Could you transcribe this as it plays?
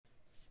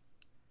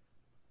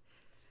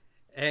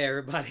Hey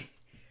everybody,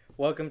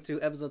 welcome to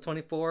episode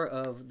 24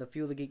 of the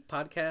Fuel the Geek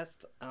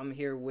podcast. I'm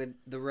here with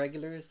the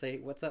regulars. Say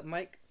what's up,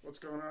 Mike. What's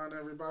going on,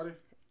 everybody?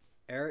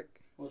 Eric.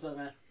 What's up,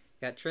 man?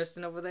 Got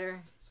Tristan over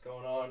there. What's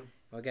going on?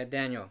 We got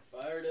Daniel.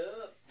 Fired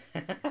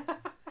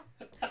up.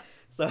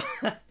 So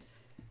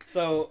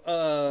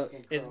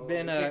it's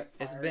been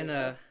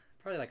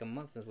probably like a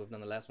month since we've done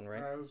the last one,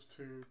 right? It was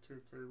 3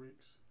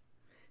 weeks.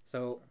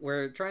 So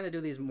we're trying to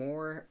do these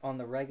more on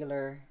the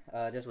regular,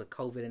 just with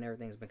COVID and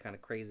everything's been kind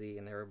of crazy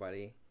and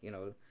everybody,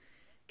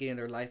 getting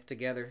their life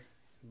together.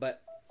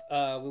 But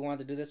we wanted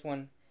to do this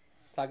one,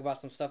 talk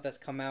about some stuff that's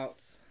come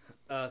out,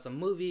 some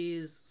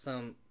movies,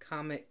 some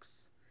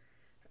comics.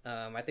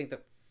 I think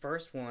the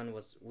first one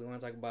was, we want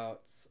to talk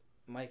about,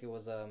 Mike, it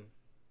was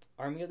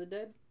Army of the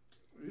Dead?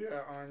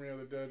 Yeah, Army of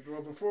the Dead.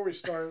 Well, before we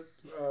start,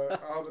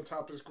 all the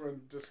topics we're going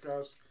to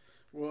discuss,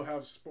 we'll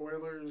have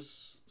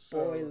spoilers.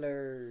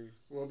 Spoilers.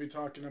 So we'll be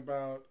talking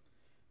about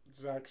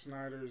Zack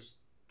Snyder's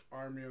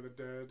Army of the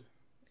Dead.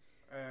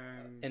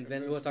 And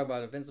We'll talk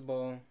about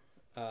Invincible,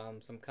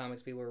 some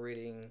comics people are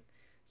reading,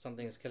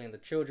 Something's Killing the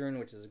Children,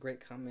 which is a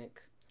great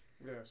comic.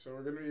 Yeah, so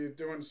we're going to be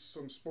doing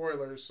some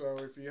spoilers. So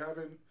if you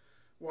haven't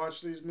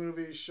watched these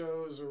movies,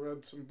 shows, or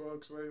read some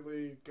books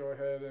lately, go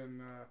ahead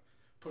and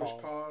push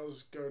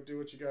pause, go do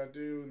what you got to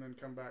do, and then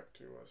come back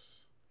to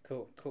us.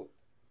 Cool.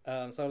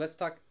 So let's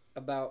talk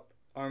about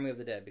Army of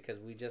the Dead, because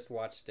we just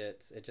watched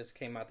it. It just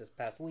came out this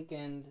past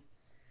weekend,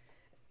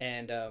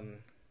 and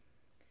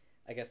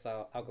I guess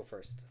I'll go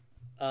first.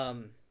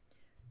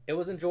 It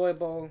was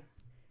enjoyable.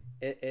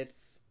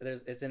 It's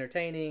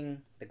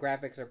entertaining. The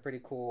graphics are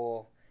pretty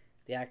cool.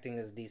 The acting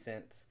is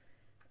decent.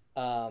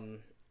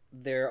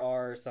 There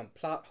are some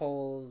plot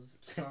holes.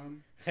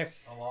 Some. A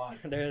lot.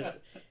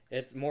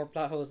 It's more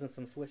plot holes than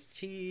some Swiss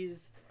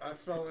cheese. I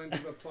fell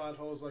into the plot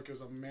holes like it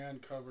was a manhole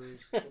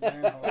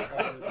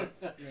covered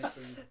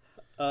missing.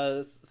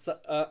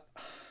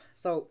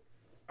 So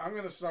I'm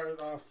gonna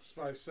start off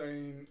by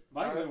saying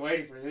Mike's been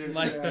waiting for this.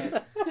 Just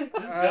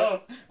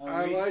go.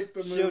 I like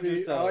the Shield movie. I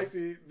yourselves.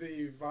 like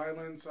the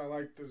violence. I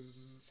like the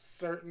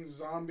certain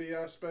zombie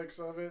aspects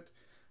of it.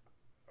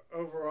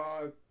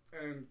 Overall,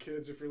 and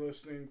kids, if you're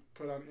listening,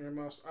 put on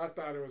earmuffs. I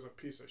thought it was a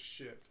piece of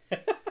shit.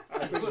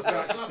 I think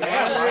Zack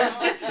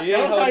Snyder. You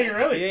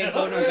ain't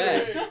holding him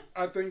back.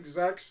 I think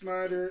Zack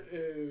Snyder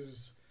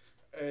is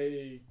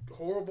a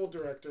horrible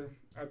director.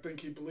 I think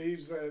he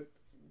believes that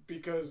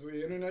because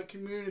the internet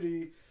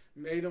community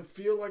made him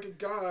feel like a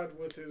god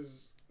with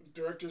his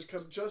Director's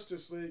Cut of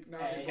Justice League. Now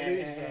he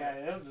believes that.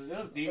 It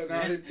was decent.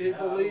 But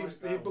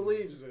now he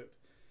believes it.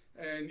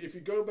 And if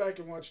you go back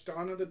and watch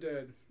Dawn of the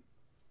Dead,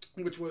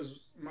 which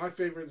was my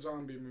favorite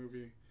zombie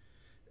movie,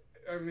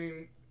 I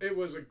mean, it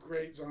was a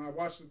great zombie. I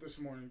watched it this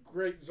morning.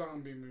 Great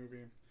zombie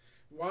movie.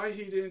 Why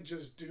he didn't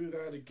just do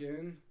that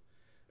again,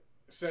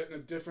 set in a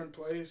different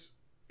place,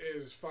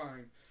 is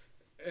fine.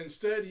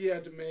 Instead, he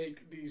had to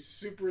make these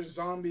super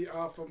zombie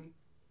alpha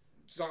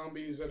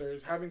zombies that are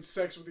having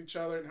sex with each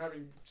other and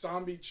having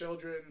zombie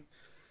children.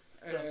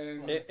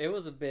 And It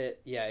was a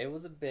bit. he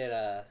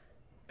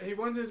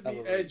wanted to be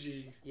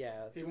edgy.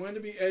 Yeah. He wanted to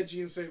be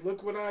edgy and say,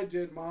 "Look what I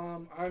did,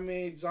 Mom. I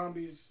made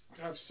zombies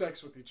have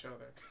sex with each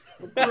other."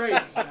 Well,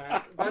 great,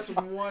 Zach. That's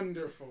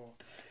wonderful.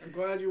 I'm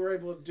glad you were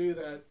able to do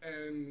that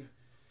and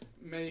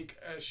make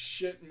a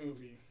shit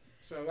movie.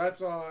 So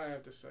that's all I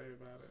have to say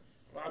about it.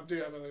 Well, I do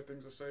have other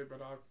things to say,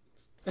 but I'll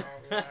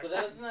relax. But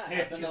doesn't that Yeah,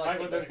 happen because to Mike like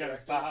the was best going directors?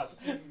 to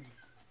stop.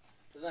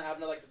 Doesn't that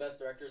happen to like the best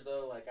directors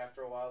though? Like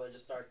after a while, they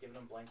just start giving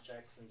them blank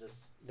checks and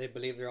just They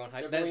believe their own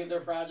hype. they believe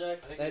their I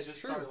projects. think That's they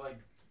just true. start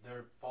they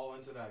fall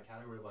into that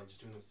category of just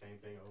doing the same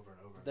thing over and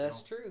over.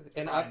 That's They true. don't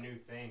And try new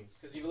things.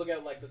 Because you look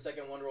at like the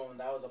second Wonder Woman,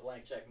 that was a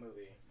blank check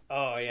movie.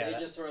 they They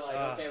just were like,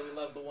 okay, we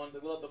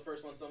love the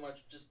first one so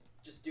much,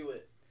 just do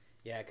it.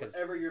 because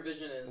Whatever your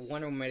vision is.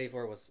 Wonder Woman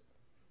 84 was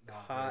Not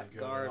hot very good at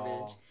garbage.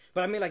 all.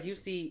 But I mean, you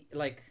see,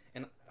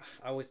 and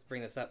I always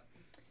bring this up,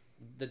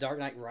 The Dark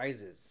Knight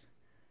Rises.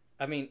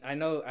 I mean, I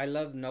know I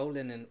love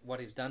Nolan and what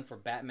he's done for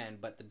Batman,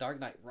 but The Dark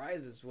Knight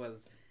Rises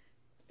was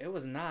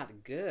not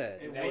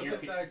good. It Is that your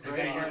wasn't that is great.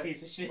 that your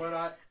piece of shit?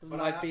 But It's but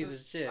my I have piece to,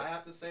 of shit. I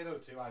have to say though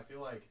too, I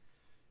feel like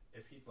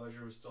if Heath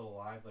Ledger was still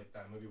alive,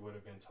 that movie would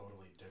have been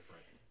totally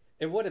different.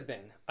 It would have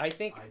been. I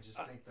think, I just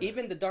think that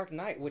even The Dark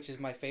Knight, which is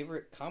my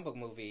favorite comic book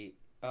movie,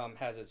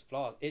 has its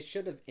flaws. It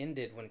should have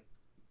ended when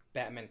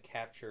Batman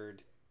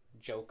captured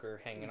Joker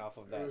hanging off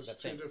of It that was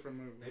two thing. different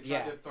movies. they tried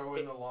yeah. to throw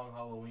in the Long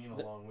Halloween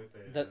along with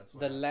it. and The that's what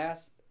the happened.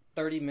 last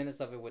 30 minutes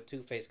of it with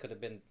Two-Face could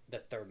have been the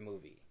third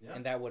movie, Yeah.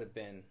 and that would have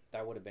been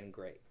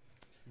great.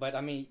 But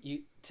I mean,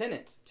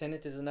 Tenet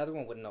is another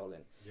one with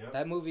Nolan. Yep.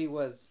 That movie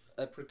was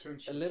a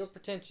Pretentious. little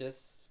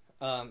pretentious,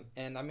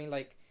 and I mean,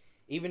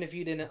 even if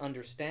you didn't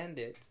understand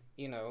it,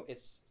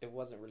 it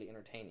wasn't really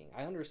entertaining.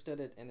 I understood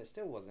it, and it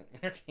still wasn't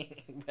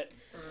entertaining. But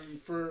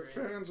For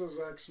fans of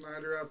Zack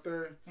Snyder out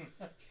there,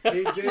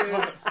 he did.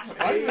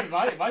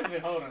 Mike's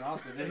been holding on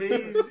to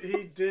this.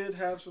 He did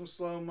have some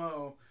slow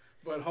mo,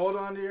 but hold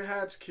on to your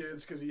hats,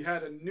 kids, because he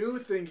had a new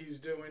thing he's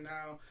doing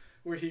now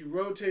where he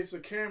rotates the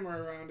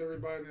camera around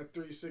everybody in a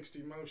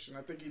 360 motion.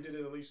 I think he did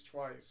it at least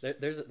twice.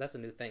 That's a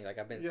new thing. Like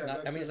I've been. Yeah,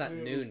 I mean, it's not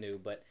new,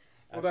 but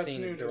I've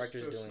seen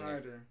directors doing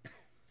Snyder.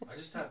 I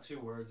just have 2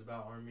 words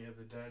about Army of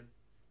the Dead: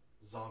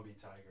 zombie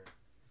tiger.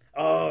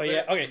 Oh That's yeah,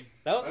 it. okay.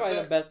 That was That's probably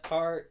it. the best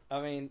part.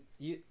 I mean,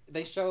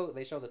 they show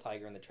the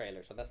tiger in the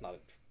trailer, so that's not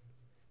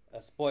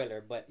a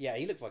spoiler. But yeah,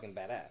 he looked fucking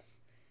badass.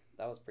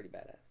 That was pretty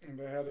badass. And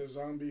they had a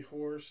zombie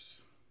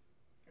horse.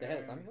 They had a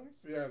And- zombie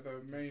horse? Yeah,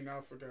 the main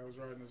alpha guy was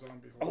riding a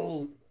zombie horse.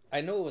 Oh, I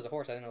know it was a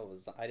horse. I didn't know it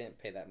was. I didn't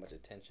pay that much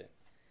attention.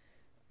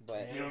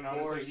 But You don't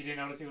notice he didn't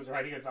notice he was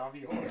riding a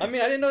zombie horse. I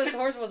mean, I didn't know this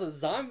horse was a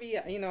zombie.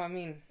 You know, I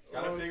mean,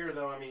 Gotta figure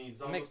though. I mean, he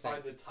Makes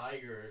zombified the sense.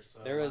 tiger. So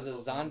there was might a as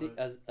well zombie,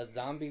 a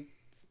zombie.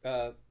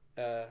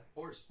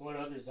 horse. What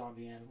other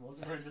zombie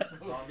animals were in this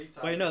movie? Zombie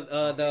tiger. Wait, no,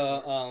 zombie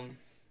the horse.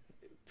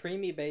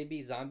 preemie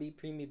baby, zombie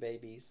preemie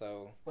baby.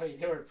 So Wait,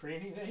 they were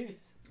preemie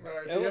babies?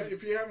 Alright,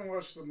 if you haven't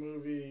watched the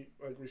movie,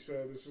 like we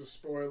said, this is a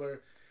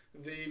spoiler.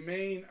 The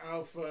main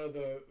alpha,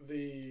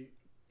 the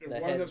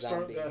one head that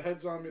zombie. the head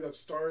zombie that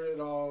started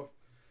all,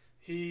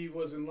 he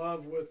was in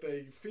love with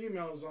a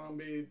female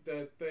zombie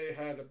that they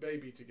had a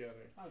baby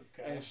together,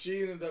 Okay. and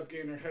she ended up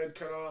getting her head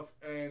cut off,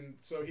 and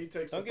so he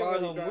takes don't the give me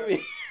body the back.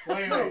 movie.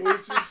 Wait, No, wait. we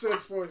just said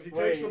spoiler. He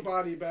takes the Wait.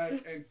 body back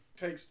and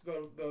takes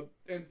the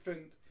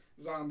infant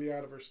zombie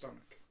out of her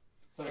stomach.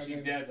 So And she's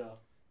then- dead, though.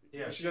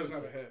 Yeah, But she doesn't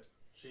have a head.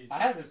 She. I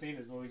haven't seen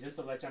this movie, just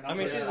to let y'all know. I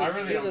mean, but she's I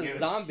really she's don't a give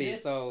zombie, shit.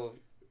 so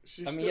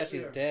She's I mean, still, yeah,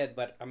 she's dead,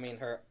 but I mean,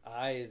 her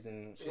eyes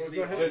and Well, She's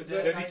the head- the-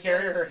 Does he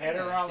carry her head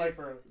Yeah, around she- like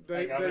for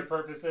They- other they-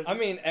 purposes? I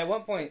mean, at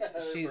one point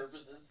Other she's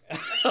purposes.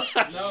 No,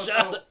 Shut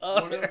so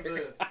up.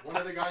 one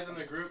of the guys in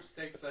the groups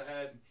takes the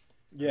head.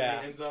 yeah. And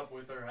he ends up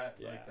with her head.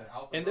 Yeah. Like the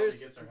alpha And zombie there's-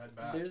 gets her head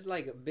back. There's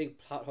like a big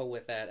plot hole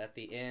with that at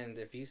the end.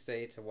 If you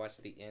stay to watch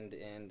the end,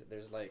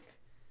 there's like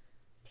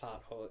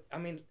plot hole. I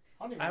mean,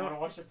 I don't even I want don't-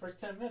 to watch the first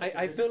 10 minutes.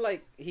 I feel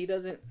like he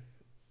doesn't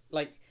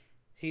like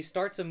he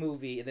starts a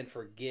movie and then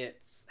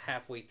forgets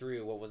halfway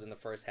through what was in the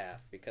first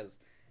half because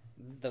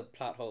the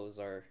plot holes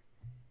are,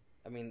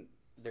 I mean,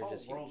 they're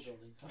just world huge.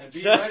 building. And be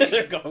They're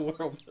ready. called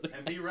world.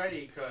 And be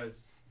ready,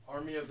 because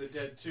Army of the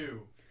Dead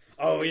 2. is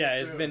Oh coming yeah,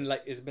 it's soon.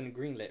 been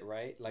greenlit,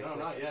 right? Like No, this-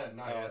 not yet,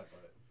 not oh, yet, but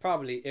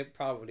Probably it's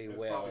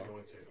will. probably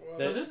going to. Well,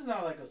 The So this is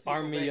not like a sequel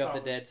Army based of off the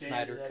Dead Day of the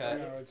Snyder Dead, cut.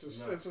 no, right?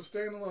 it's a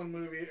standalone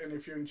movie, and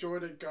if you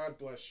enjoyed it, God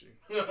bless you.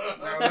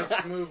 Now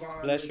let's move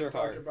on. Bless we your can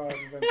talk heart. about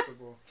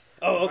Invincible.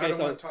 Oh, I okay. don't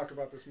So want to talk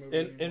about this movie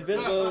anymore.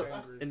 Invincible- I'm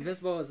angry.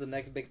 Invincible is the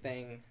next big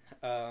thing.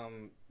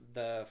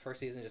 The first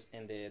season just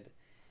ended.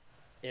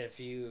 If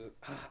you,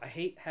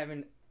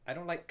 I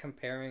don't like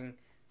comparing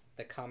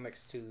the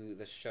comics to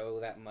the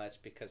show that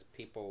much because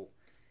people,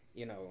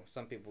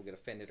 some people get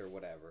offended or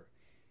whatever.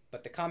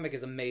 But the comic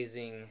is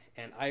amazing,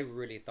 and I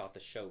really thought the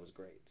show was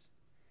great.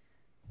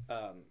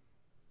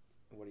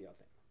 What do y'all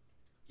think?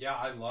 Yeah,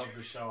 I love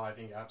the show. I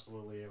think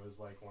absolutely it was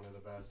like one of the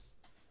best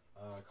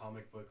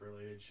comic book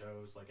related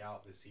shows like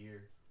out this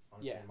year.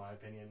 Honestly, Yeah. in my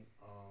opinion,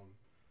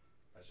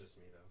 that's just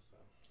me though.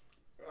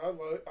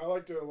 So I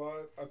liked it a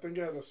lot. I think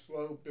it had a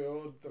slow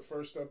build. The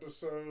first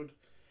episode,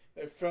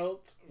 it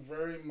felt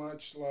very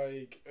much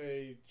like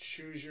a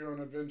choose your own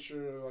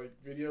adventure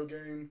like video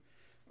game.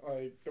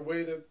 Like the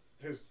way that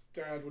his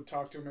dad would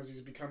talk to him as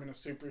he's becoming a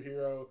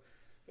superhero,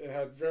 it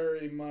had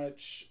very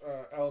much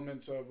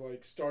elements of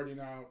like starting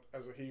out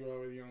as a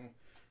hero.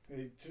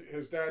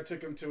 His dad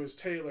took him to his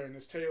tailor, and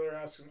his tailor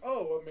asked him,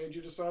 "Oh, what made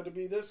you decide to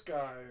be this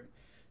guy?" And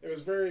it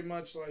was very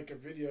much like a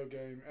video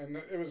game, and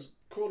it was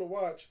cool to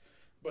watch.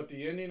 But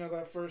the ending of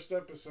that first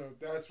episode,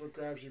 that's what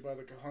grabs you by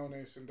the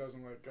cojones and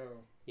doesn't let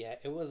go. Yeah,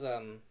 it was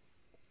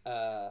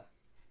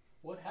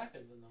What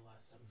happens in the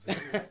last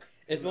episode?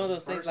 it's one of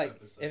those things First like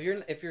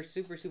episode. if you're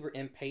super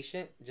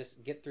impatient,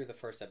 just get through the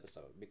first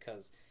episode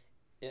because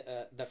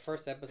the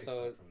first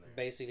episode from there.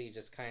 basically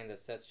just kind of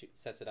sets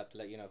it up to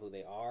let you know who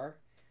they are,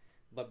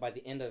 but by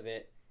the end of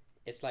it,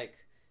 it's like,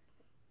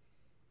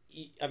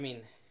 I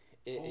mean,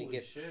 it Holy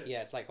gets shit.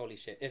 yeah, it's like holy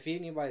shit. If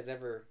anybody's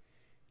ever,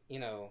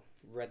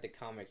 read the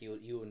comic,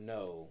 you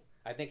know.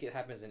 I think it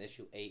happens in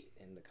issue 8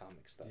 in the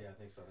comics though. yeah, I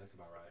think so. That's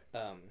about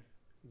right.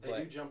 They But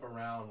do jump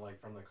around like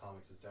from the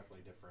comics. It's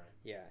definitely different.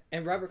 yeah,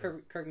 and Robert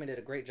Because- Kirkman did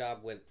a great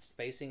job with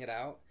spacing it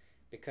out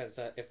because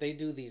if they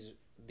do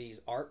these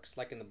arcs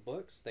like in the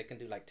books, they can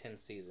do like 10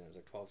 seasons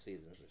or 12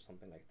 seasons or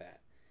something like that.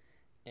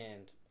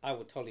 And I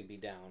would totally be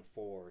down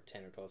for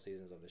 10 or 12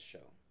 seasons of this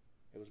show.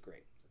 It was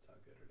great. That's how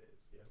good it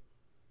is.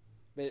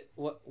 Yep.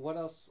 But what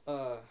else?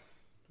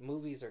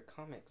 Movies or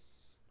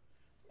comics?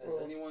 Has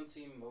anyone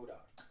seen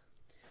MODOK?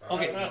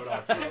 Okay.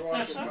 I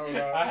watched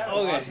MODOK. I haven't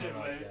Okay. watched it,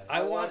 but I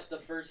I watched. watched the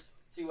first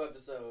 2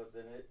 episodes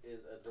and it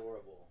is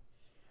adorable.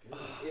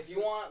 If you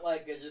want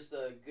like just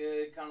a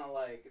good kind of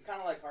like it's kind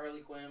of like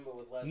Harley Quinn but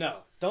with less. No,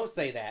 don't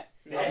say that.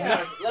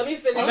 Yeah. Let me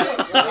finish.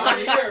 Not Let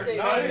me finish my here, statement.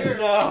 not here.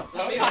 No.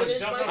 Let me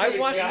finish my I statement.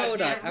 watched Yeah,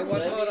 MODOK. I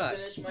watched Let MODOK. me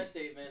finish my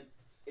statement.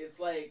 It's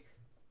like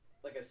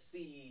a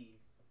C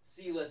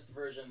C-list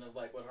version of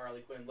like what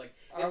Harley Quinn like.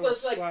 I It's will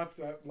just like slap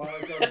that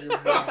lies out of your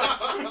mouth.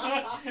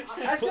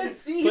 I said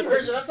C Put-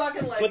 version. I'm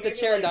talking like Put the maybe,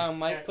 chair like, down,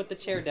 Mike. Put the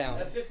chair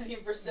down. A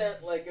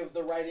 15% like of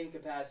the writing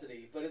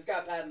capacity, but it's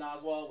got Patton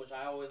Oswalt, which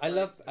I always I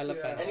love Yeah.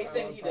 Patton.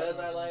 anything love he does.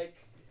 Patton I Oswalt. like.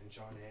 And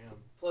John Hamm.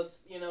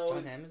 Plus, you know,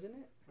 John Hamm is in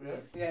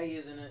it. yeah, he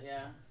is in it.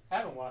 Yeah, I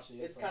haven't watched it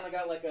yet. it's so- kind of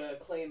got like a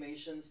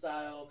claymation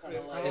style, kind of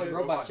It's like kinda It's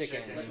Robot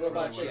Chicken. like is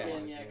Robot really what it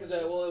Chicken. was, Yeah, because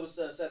well, it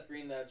was Seth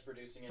Green that's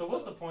producing it. So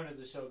what's the point of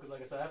the show? Because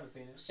like I said, I haven't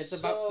seen it. It's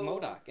about So-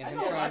 MODOK and I him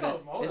know- trying I know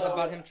to. MODOK. It's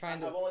about him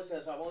trying I've to.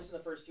 only seen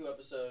the first 2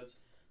 episodes,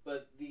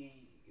 but the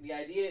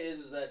idea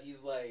is that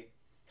he's like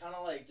kind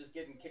of like just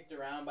getting kicked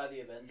around by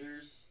the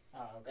Avengers,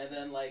 Oh, okay. and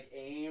then like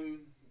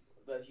AIM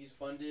that he's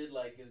funded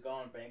like is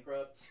gone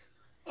bankrupt.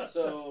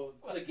 So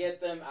to get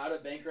them out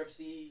of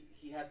bankruptcy,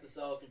 he has to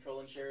sell a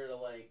controlling share to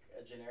like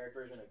a generic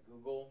version of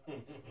Google.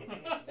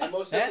 And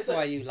most of That's it's like,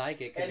 why you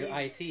like it, because and you're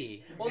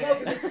IT. well, no,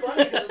 because it's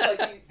funny because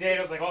it's like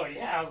Daniel's like, oh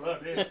yeah, I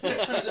love this.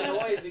 he's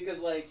annoyed because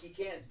like he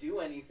can't do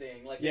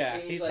anything. Like they Yeah,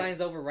 change, he like,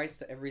 signs over rights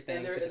to everything.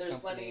 and to the there's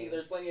company.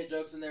 plenty of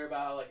jokes in there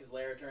about how like his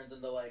lair turns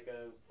into like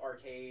a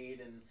arcade,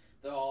 and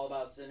they're all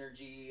about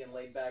synergy and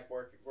laid back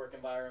work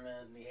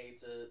environment, and he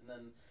hates it. And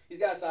then he's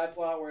got a side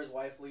plot where his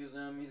wife leaves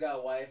him. He's got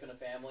a wife and a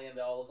family, and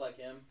they all look like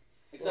him,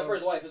 except for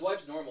his wife. His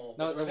wife's normal.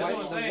 No, but the rest That's of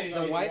what wife, I'm saying.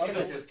 the He wife, wants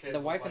and his the, kids the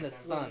to wife look and the like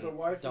him. son The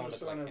wife don't and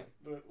the look like son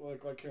him.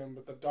 look like him,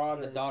 but the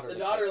daughter. The daughter. The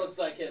looks daughter like looks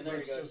like him. There you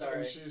looks go. just- Sorry.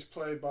 and she's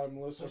played by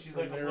Melissa She's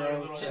like a floating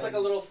Finero. little She's head. like a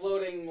little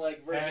floating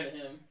like version Head. of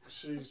him.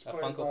 She's A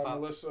played Funko by Pop.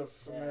 Melissa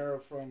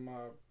Finero from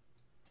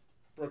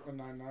Brooklyn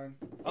Nine-Nine.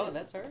 Oh,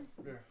 that's her.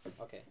 Yeah.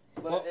 Okay.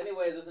 But Well-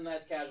 anyways, it's a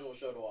nice casual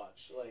show to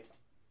watch. Like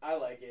I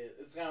like it.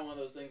 It's kind of one of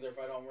those things where if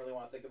I don't really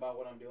want to think about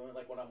what I'm doing,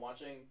 like what I'm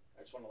watching,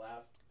 I just want to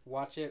laugh.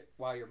 Watch it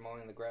while you're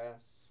mowing the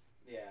grass.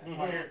 Yeah.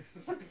 Fire.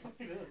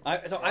 It is. I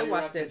While you're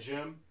watched at the it.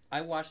 Gym.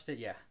 I watched it,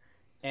 yeah,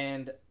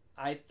 and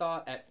I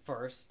thought at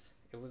first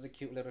it was a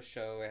cute little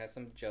show. It had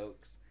some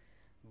jokes,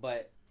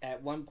 but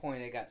at one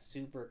point it got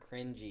super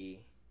cringy,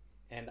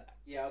 and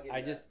Yeah, I'll give you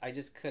I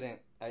just couldn't.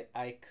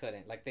 I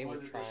couldn't. Like they was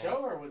were it trying. the show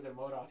or was it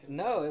MODOK himself?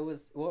 No, it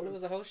was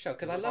a whole show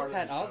because It I was love part of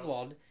Pat the show.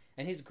 Oswald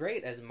and he's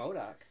great as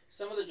MODOK.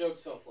 Some of the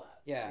jokes fell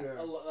flat. Yeah.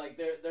 Yeah. Like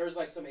there was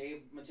like some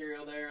Abe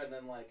material there, and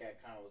then like I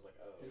kind of was like,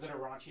 oh. Is it a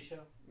raunchy show?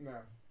 No.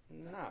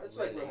 Not It's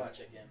really. like Robot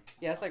Chicken.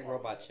 Yeah, it's like Oh,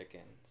 Robot okay.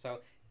 Chicken. So,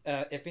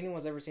 if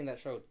anyone's ever seen that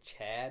show,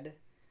 Chad,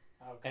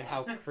 Oh, and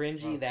God. how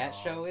cringy Oh, that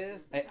God. show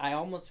is, I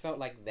almost felt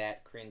like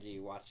that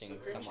cringy watching The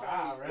cringe someone.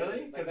 Wow, comedy's really?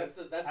 good.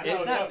 Like, that's I the know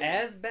It's no. not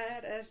as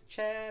bad as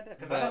Chad,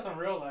 Because I know but some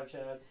real life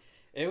chads.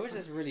 it was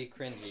just really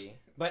cringy.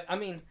 But I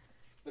mean,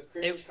 the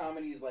cringe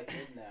comedy is like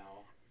in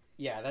now,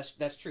 yeah,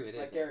 that's true. It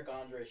like is. Eric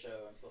Andre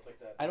show and stuff like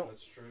that. I don't.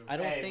 That's true. I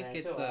don't Hey, think man,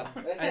 it's chill out.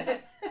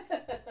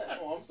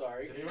 Oh, I'm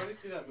sorry. Did anybody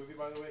see that movie,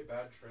 by the way?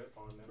 Bad Trip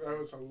on Netflix? That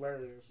was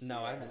hilarious.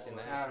 No, I haven't seen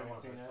that. I haven't I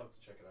seen still that. have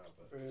to check it out,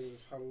 but It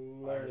is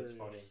hilarious. it's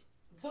funny.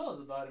 Tell us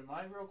about it,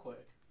 Mike, real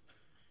quick.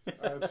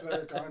 It's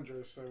Eric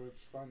Andre, so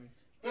it's funny.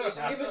 Give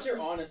us your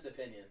honest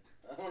opinion.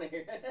 I want to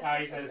hear it. Oh,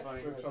 he said it's funny.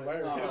 It's That's it. No,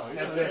 hilarious. it's,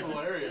 That's it's it.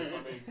 hilarious.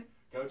 I mean,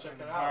 go check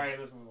it out. All right,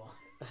 let's move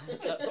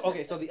on.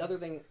 Okay, so the other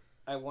thing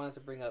I wanted to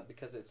bring up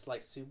because it's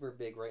like super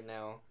big right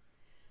now,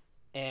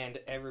 and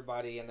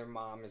everybody and their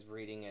mom is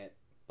reading it,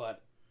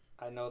 but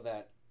I know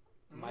that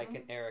Mike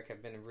and Eric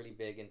have been really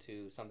big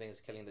into Something is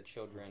Killing the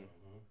Children,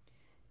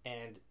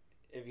 and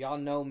if y'all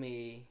know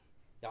me,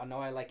 y'all know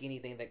I like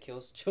anything that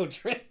kills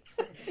children.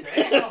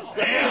 Damn.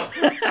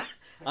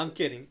 I'm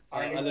kidding,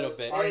 a little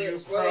bit. Are you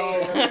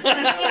Spoiler pro?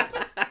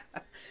 alert,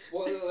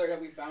 Spoiler alert,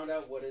 have we found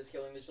out what is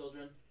killing the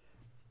children?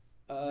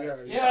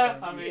 Yeah,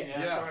 I mean, you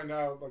yeah. find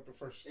out like the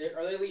first.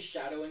 Are they at least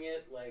shadowing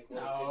it? Like,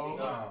 what it could be?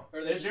 No.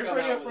 Or They're they just come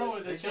pretty out with upfront it?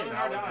 with They the children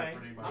came out are with it dying.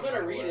 pretty much I'm gonna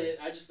right read away. it.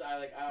 I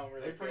don't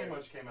really They pretty care.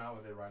 much came out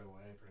with it right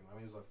away. Pretty much. I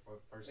mean, it's the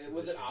first two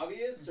Was it issues.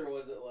 obvious or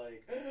was it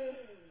like?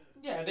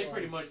 Yeah, they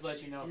pretty much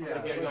let you know from Yeah,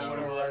 the They get let go you what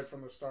know it right was.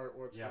 from the start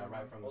what's Yeah, going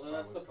right on. from the Well, then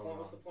start. that's the What's point. going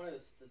What's the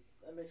on?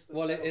 point? That makes the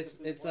Well, title it's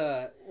confuse it's me.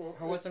 Well,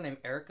 what's her name?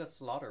 Erica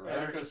Slaughter, right?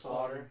 Erica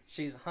Slaughter.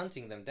 She's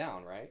hunting them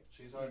down, right?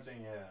 She's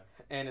hunting. Yeah,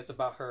 And it's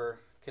about her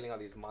killing all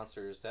these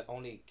monsters that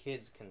only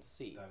kids can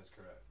see. that is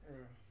correct. Yeah.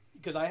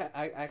 Because I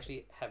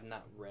actually have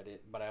not read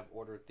it, but I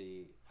pre-ordered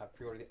the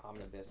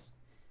omnibus,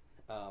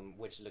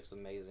 which looks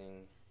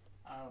amazing.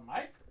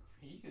 Mike,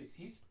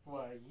 he's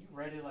what? You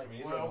read it like I mean,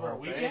 he's what, read the over a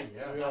whole thing, weekend?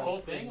 yeah. The whole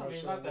pretty thing. I mean, much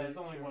it's not over that. a It's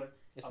only weekend. what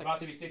It's about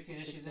to be 16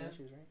 issues in. right?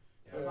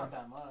 So it's not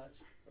that much.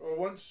 Well,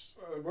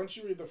 once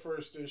you read the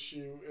first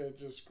issue, it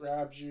just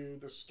grabs you.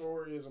 The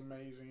story is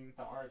amazing.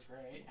 The art's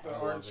great. The I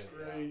love art's it,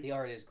 great. The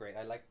art is great.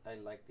 I like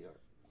the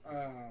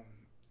art.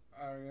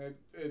 I mean,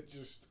 it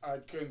just I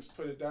couldn't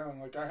put it down.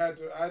 Like I had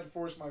to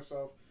force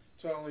myself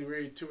to only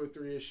read 2 or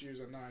 3 issues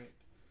a night,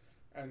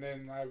 and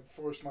then I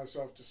forced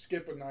myself to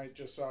skip a night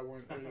just so I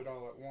wouldn't read it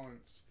all at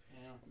once. Yeah.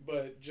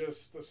 But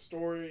just the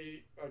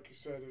story, like you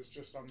said, is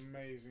just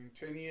amazing.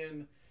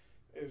 Tinian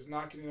is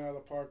knocking it out of the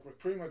park with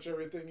pretty much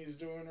everything he's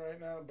doing right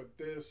now, but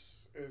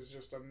this is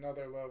just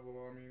another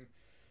level. I mean,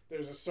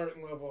 there's a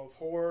certain level of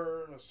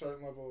horror, a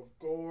certain level of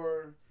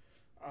gore.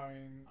 I mean,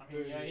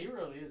 mean, yeah, he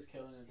really is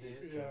killing it. He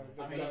is yeah,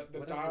 killing it. the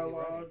what else is he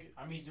dialogue. writing?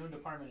 I mean, he's doing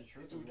Department of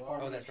Truth He's doing as well.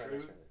 Department Oh, that's right.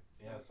 Truth. That's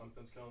right. Yeah,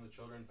 Something's Killing the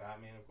Children,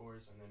 Batman, of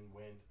course, and then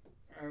Wind.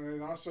 And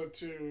then also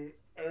too,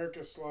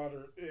 Erica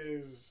Slaughter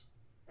is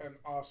an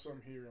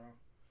awesome hero.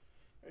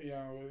 You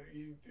know,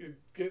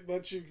 it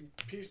lets you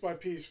piece by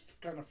piece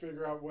kind of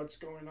figure out what's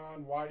going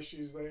on, why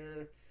she's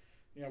there,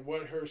 you know,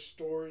 what her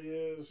story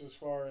is as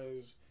far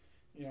as,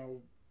 you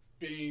know,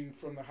 being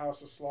from the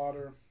House of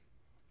Slaughter.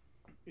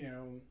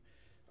 You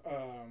know,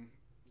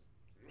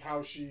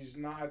 how she's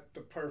not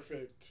the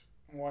perfect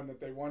one that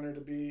they want her to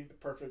be, the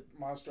perfect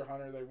monster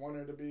hunter they want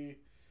her to be,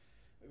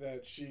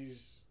 that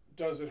she's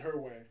does it her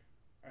way,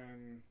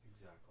 and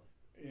Exactly.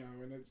 you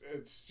know, and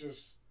it's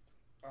just,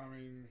 I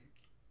mean,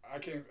 I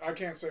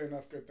can't say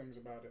enough good things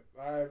about it.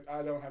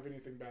 I don't have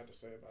anything bad to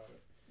say about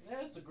it.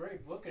 Yeah, it's a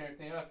great book and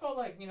everything. I felt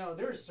like, you know,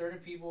 there were certain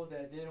people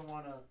that didn't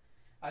want to.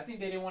 I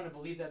think they didn't want to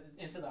believe that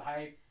into the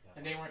hype,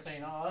 and they weren't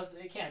saying, "Oh,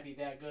 it can't be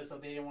that good," so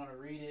they didn't want to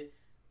read it.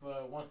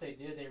 But once they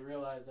did, they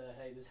realized that,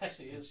 hey, this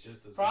actually It's is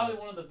just as probably good.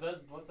 one of the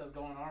best books that's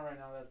going on right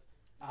now. That's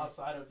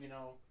outside of, you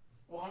know,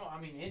 well,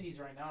 I mean, indies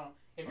right now.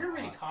 If you're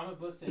reading comic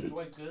books and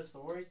enjoy good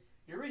stories,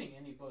 you're reading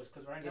indie books,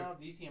 because right now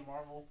DC and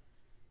Marvel,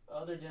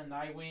 other than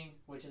Nightwing,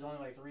 which is only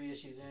like 3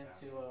 issues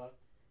into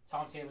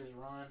Tom Taylor's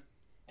run,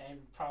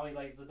 and probably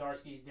like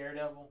Zdarsky's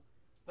Daredevil,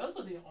 those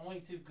are the only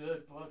 2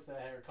 good books that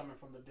are coming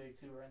from the big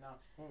 2 right now.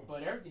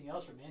 But everything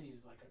else from indies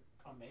is like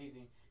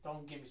amazing.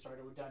 Don't get me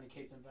started with Donny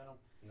Cates and Venom.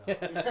 No.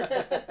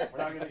 We're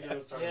not going to get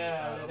him started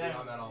Yeah, with that. He'll be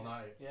on that all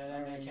night. Yeah,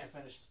 that man can't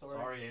finish the story.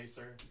 Sorry,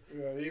 Acer.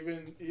 Yeah,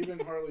 even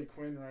Harley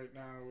Quinn right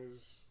now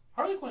is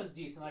Harley Quinn is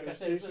decent. Like I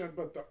said, decent,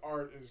 but the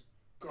art is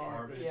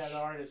garbage. yeah, the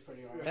art is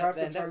pretty hard. Half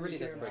the That time really you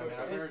does can't break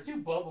tell. me. It's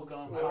too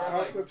bubblegum. Well, I've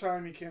half heard, the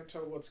time you can't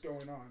tell what's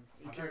going on.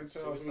 You I've can't heard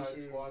tell who's Suicide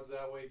who. Squad's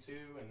that way too,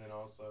 and then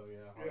also,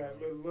 Yeah,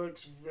 Harley. it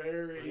looks Pretty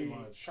very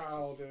much.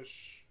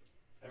 childish.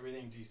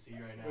 Everything DC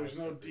right now. There's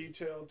no except for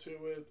detail to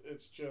it.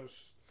 It's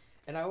just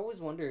And I always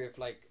wonder if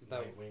like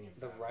Nightwing and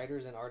the Batman.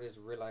 writers and artists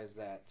realize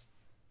that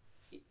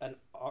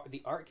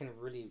the art can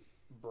really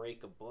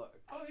break a book.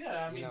 Oh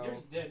yeah, I mean, You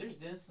know?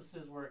 there's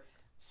instances where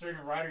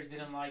certain writers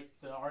didn't like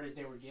the artist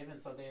they were given,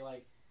 so they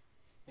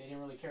didn't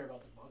really care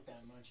about the book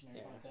that much and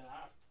everything like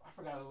that. I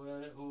forgot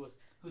who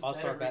All said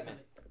Star it Batman.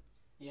 recently.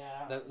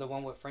 Yeah, The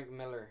one with Frank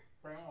Miller.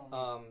 Frank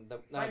the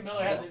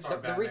Miller has All-Star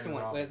the Batman recent and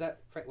one. Robin.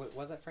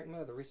 Was that Frank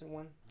Miller? The recent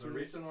one. The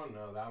recent one?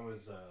 No, that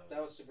was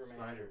Superman.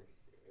 Snyder.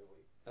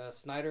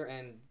 Snyder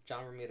and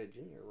John Romita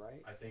Jr.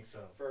 Right? I think so.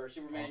 For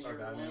Superman All-Star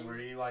Year Batman, One. where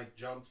he like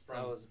jumped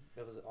from. It was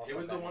It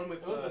was the one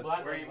with It was the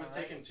black where one, he was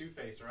right? taking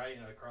Two-Face, right?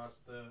 And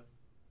across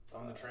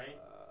on the train.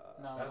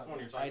 No, That's the one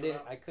you're I talking didn't.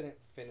 about. I couldn't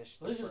finish.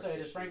 The Let's just first say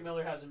this: issue. Frank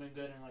Miller hasn't been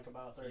good in like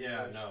about 30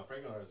 Yeah, years. no,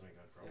 Frank Miller hasn't been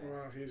good for a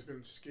while. well, he's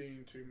been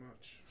skiing too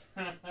much.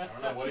 I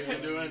don't know what he's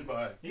been doing,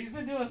 but He's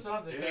been doing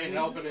something. it ain't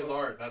helping his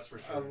art, that's for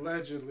sure.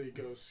 Allegedly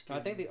goes skiing.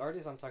 I think the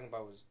artist I'm talking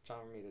about was John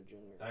Romita Jr.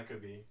 That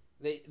could be.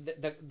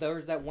 There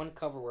was that one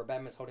cover where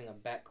Batman's holding a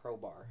bat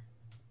crowbar.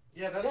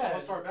 Yeah, that's Yeah,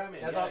 All-Star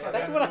Batman. that's yeah, All-Star yeah,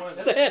 That's Batman. what I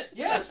the one. said.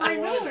 Yeah, it's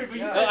Frank the one. Miller, but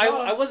you Yeah. said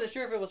I wasn't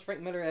sure if it was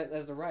Frank Miller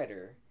as the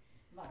writer,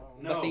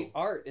 No. but the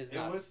art is It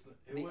not. was.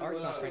 the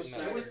art's not Frank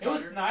Miller. It was It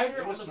was Snyder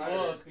It was on the Snyder.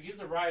 book. He's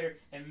the writer,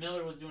 and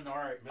Miller was doing the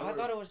art. Oh, I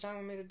thought it was John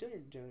Romita Jr.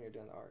 doing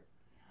the art.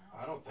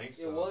 I don't think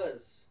so. It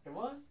was. It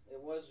was.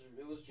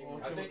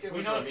 Junior. I think it we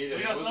was know. Romita. We It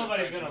know wasn't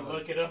somebody's Frank gonna Miller.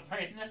 look it up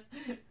right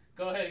now.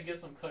 Go ahead and get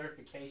some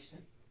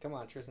clarification. Come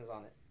on, Tristan's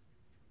on it.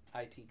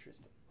 IT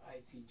Tristan.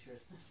 IT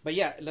Tristan. But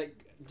yeah,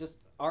 like just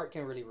art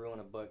can really ruin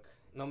a book,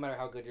 no matter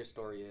how good your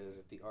story is.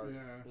 If the art,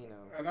 Yeah. you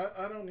know. And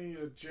I don't need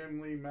a Jim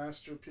Lee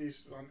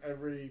masterpiece on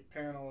every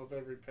panel of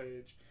every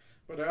page,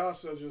 but I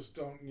also just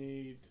don't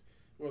need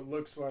what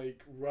looks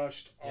like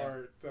rushed Yeah.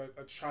 art that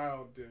a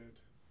child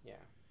did.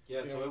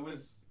 Yeah, so Yeah. it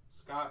was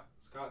Scott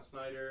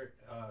Snyder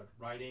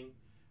writing,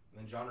 and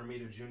then John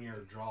Romita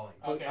Jr. drawing.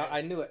 But Okay.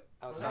 I knew it.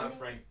 I'll Was tell that you. Not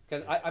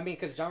Frank.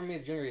 Because John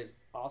Romita Jr. is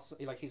awesome.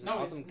 Like he's an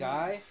awesome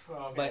guy,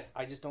 Okay. but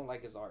I just don't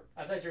like his art.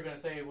 I thought you were gonna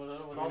say with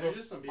all There's those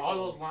just some people. all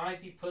those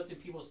lines he puts in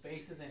people's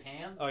faces and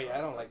hands. Oh yeah,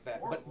 I don't like It's that.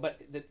 horrible.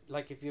 But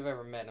like if you've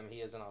ever met him,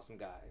 he is an awesome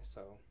guy.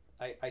 So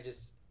I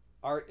just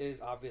art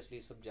is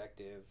obviously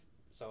subjective.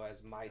 So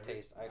as my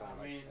taste, I don't I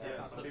like. mean, that. Yeah,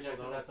 not some people subjective,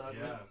 don't. that's ugly.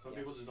 Yeah, some Yeah.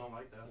 people just don't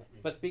like that. Yeah.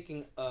 But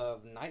speaking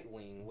of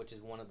Nightwing, which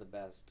is one of the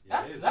best,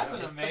 Yeah, That's it is, that's yeah.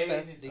 an It's the amazing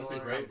best story. It's a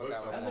great book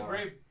so That's far. a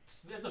great.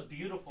 It's a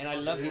beautiful. and I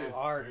book. love It the is.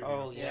 art. Very Oh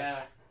beautiful. yes.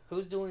 Yeah.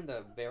 Who's doing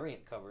the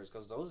variant covers?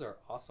 Because those are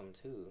awesome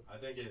too. I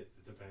think it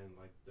depends.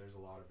 Like, there's a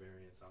lot of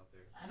variants out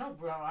there. I know,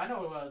 bro. I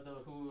know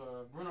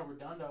Bruno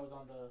Redondo is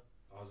on the.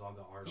 I was on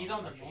the art. He's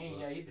on the actual main.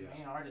 book. Yeah, he's the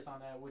main artist on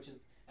that, which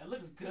is it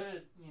looks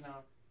good. You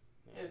know,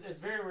 it's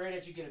very rare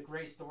that you get a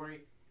great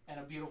story and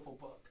a beautiful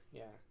book.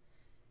 Yeah.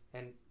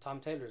 And Tom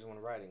Taylor's the one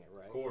writing it,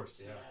 right? Of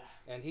course, yeah.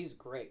 And he's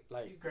great.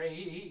 Like He's great.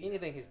 He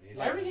anything he's He's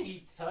like, everything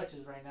he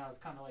touches right now is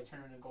kind of like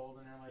turning to gold,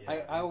 and like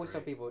Yeah. I always he's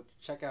tell great. people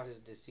check out his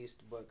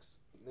deceased books.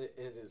 It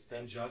is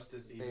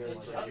Injustice, They even are like,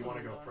 if Injustice you want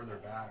to is go on further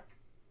there. back,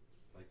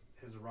 like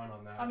his run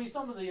on that. I mean,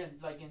 some of the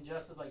like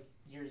Injustice, like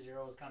Year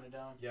Zero, is kind of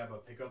dumb. Yeah,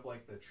 but pick up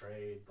like the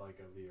trade like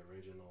of the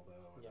original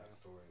though, and Yeah. that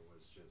story was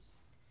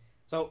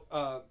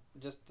So,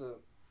 just to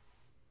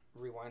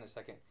rewind a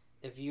second,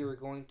 if you're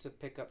going to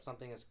pick up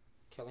something that's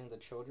killing the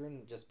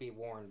children, just be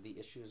warned, the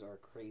issues are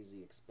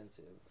crazy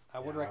expensive. I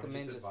would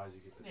recommend just advise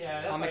you get the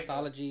Yeah, trade. that's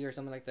Comixology or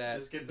something like that.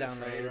 Just get the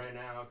trade right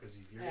now because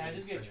you're Yeah,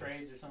 just get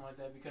trades or something like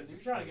that because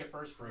if you're trying to get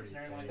first prints and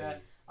everything like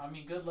that, I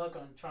mean, good luck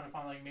on trying to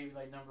find like maybe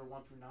like number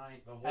 1 through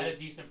 9 at a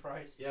decent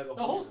price. Yeah, the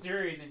whole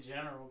series in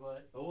general,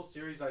 but the whole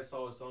series I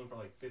saw is selling for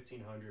like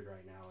 $1,500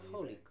 right now.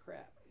 Holy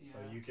crap! So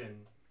you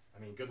can,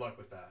 I mean, good luck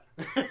with that.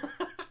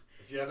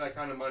 If you have that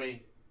kind of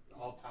money,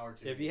 all power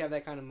to you. If you have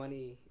that kind of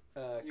money,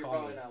 you're call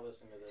probably me. not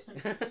listening to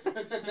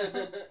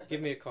this.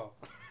 Give me a call.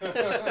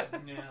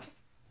 yeah.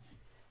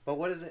 But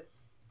what is it?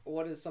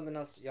 What is something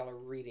else y'all are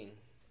reading?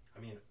 I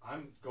mean,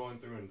 I'm going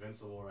through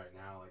Invincible right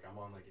now. Like I'm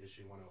on like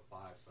issue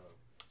 105, so.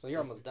 So you're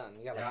almost done.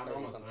 You got like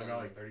 30 something. I got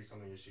like 30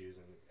 something issues,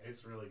 and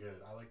it's really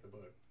good. I like the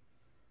book.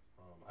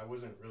 I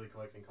wasn't really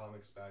collecting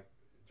comics back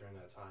during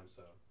that time,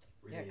 so.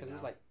 Yeah, because it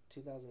was like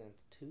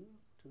 2002,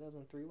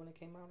 2003 when it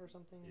came out or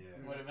something.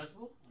 Yeah. What,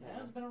 Invincible?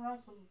 Yeah, it's been around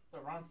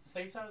since the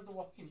same time as The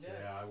Walking Dead.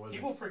 Yeah, I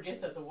wasn't. People forget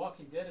that The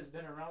Walking Dead has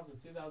been around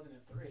since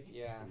 2003.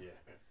 Yeah. Yeah.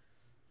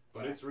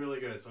 But it's really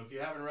good. So if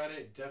you haven't read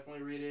it,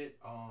 definitely read it.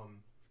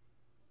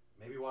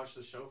 Maybe watch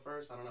the show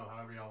first. I don't know,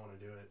 however y'all want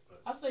to do it.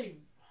 But I'll say,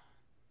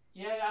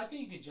 yeah, I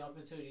think you could jump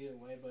into it either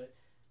way, but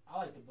I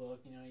like the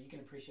book. You know, you can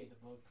appreciate the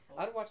book.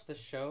 I'd watch the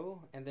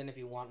show, and then if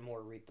you want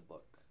more, read the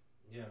book.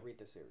 Yeah. Read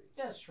the series.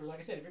 Yeah, that's true. Like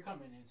I said, if you're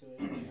coming into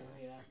it, you know,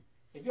 yeah.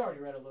 If you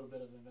already read a little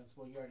bit of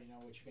Invincible, you already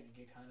know what you're going to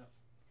get, kind of.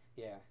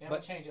 Yeah. They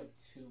don't change up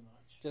too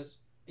much. Just,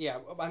 yeah,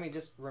 I mean,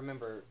 just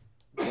remember,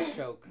 the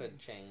show could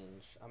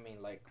change. I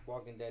mean, like,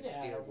 Walking Dead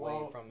steered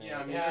away from it. Yeah,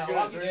 I mean,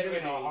 Walking Dead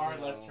made a hard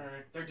left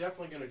turn. They're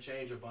definitely going to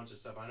change a bunch of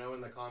stuff. I know in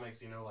the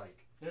comics, you know,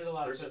 like, there's a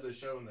lot versus the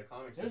show in the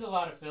comics. There's a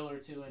lot of filler,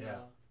 too,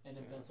 in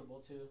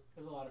Invincible, too.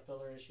 There's a lot of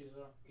filler issues,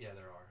 though. Yeah,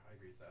 there are. I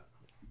agree with that.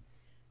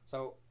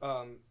 So,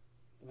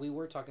 we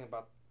were talking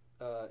about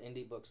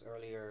indie books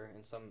earlier,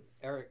 and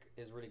Eric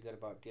is really good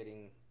about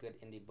getting good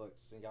indie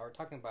books, and y'all were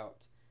talking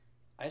about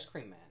Ice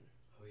Cream Man.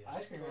 Oh yeah,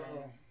 Ice Cream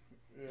Man.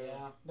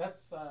 Yeah,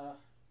 that's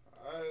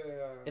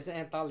it's an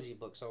anthology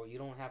book, so you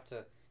don't have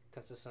to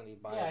consistently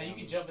buy. Yeah, them. you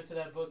can jump into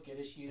that book, get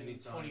issue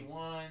Anytime.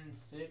 21,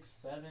 6,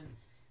 7,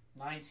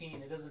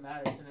 19. It doesn't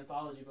matter. It's an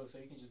anthology book, so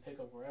you can just pick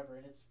up wherever,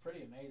 and it's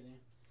pretty amazing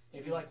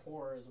if you like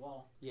horror as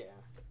well. Yeah.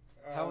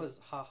 How was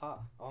Ha Ha?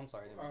 Oh, I'm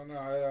sorry. Oh no,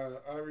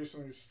 I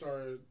recently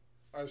started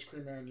Ice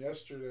Cream Man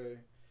yesterday,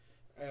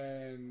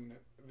 and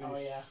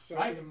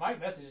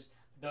Mike messaged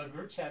the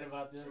group chat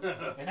about this,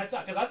 and that's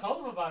because I told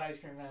him about Ice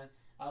Cream Man.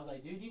 I was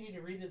like, dude, you need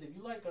to read this. If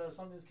you like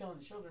something's killing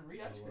the children,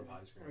 read Ice Cream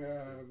Man.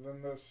 Yeah,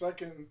 then the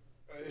second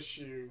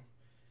issue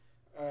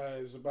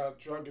is about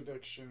drug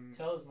addiction.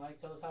 Tell us,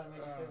 Mike. Tell us how it made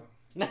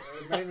you feel.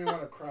 It made me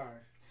want to cry,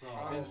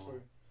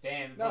 honestly.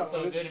 Damn, that's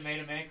so good it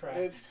made a man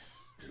cry.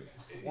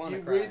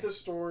 You read the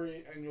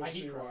story and you'll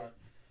see why.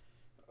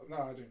 No,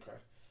 I didn't cry.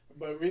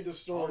 But read the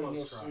story and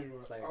you'll see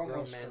why. It's like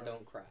grown men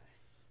don't cry.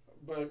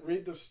 But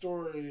read the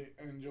story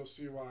and you'll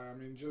see why. I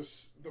mean,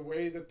 just the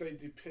way that they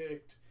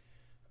depict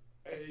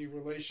a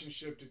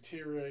relationship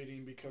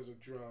deteriorating because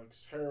of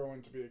drugs,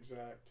 heroin to be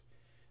exact.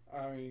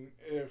 I mean,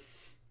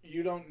 if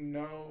you don't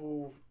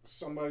know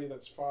somebody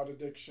that's fought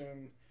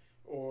addiction,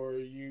 or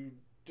you've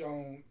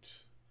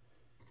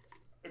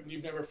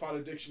never fought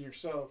addiction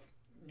yourself,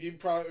 you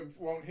probably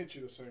won't hit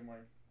you the same way.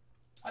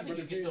 I think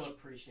you can still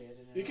appreciate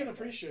it. You can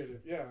appreciate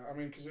it, yeah. I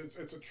mean, because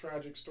it's a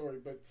tragic story.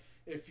 But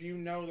if you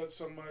know that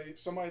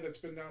somebody that's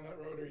been down that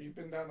road, or you've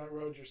been down that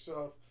road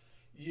yourself,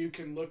 you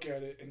can look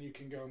at it and you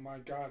can go, my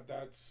God,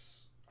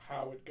 that's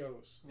how it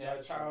goes. Yeah,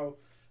 that's how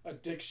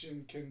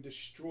addiction can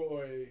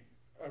destroy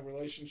a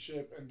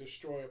relationship and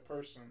destroy a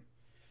person.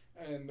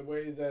 And the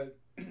way that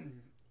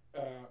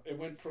it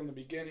went from the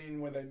beginning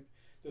when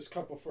this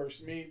couple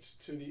first meets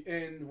to the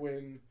end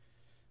when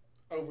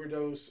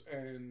overdose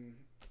and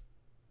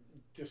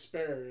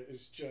despair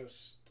is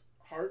just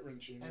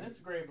heart-wrenching. And it's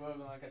a great book,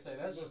 and like I say,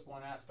 that's just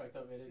one aspect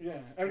of it.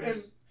 Yeah,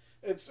 and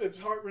it's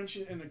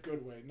heart-wrenching in a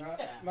good way.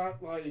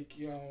 Not like,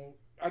 you know,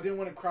 I didn't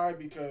want to cry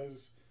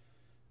because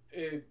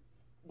it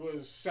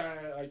was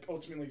sad, like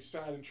ultimately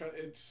sad and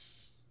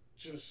it's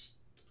just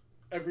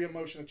every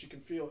emotion that you can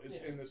feel is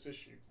in this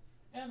issue.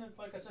 And it's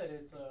like I said,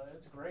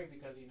 it's great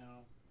because, you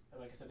know,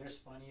 like I said, there's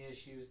funny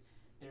issues,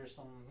 there's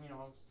some, you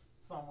know,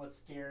 somewhat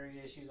scary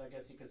issues, I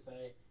guess you could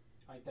say,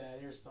 like that.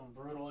 There's some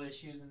brutal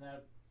issues in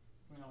that,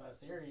 you know, that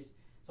series.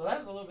 So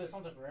that's a little bit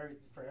something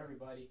for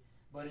everybody.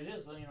 But it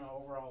is, you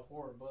know, overall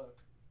horror book.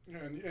 Yeah,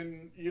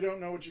 and you don't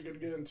know what you're going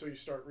to get until you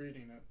start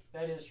reading it.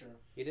 That is true.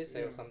 You did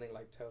say it was something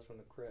like Tales from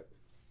the Crypt,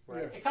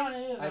 right? Yeah. It kind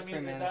of is. Ice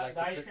Cream Man is like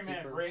the Ice Cream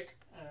Man Rick,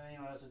 you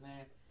know, that's his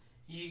name.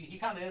 He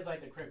kind of is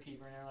like the Crypt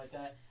Keeper and everything like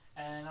that.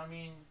 And I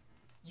mean,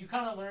 you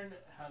kind of learned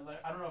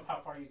I don't know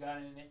how far you got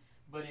in it,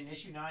 but in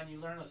issue 9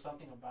 you learn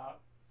something about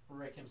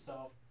Rick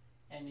himself,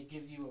 and it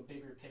gives you a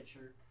bigger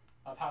picture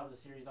of how the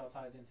series all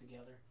ties in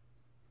together.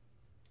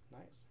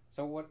 Nice.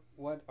 So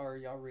what are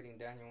y'all reading,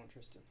 Daniel and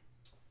Tristan?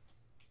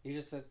 You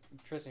just said,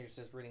 Tristan, you're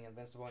just reading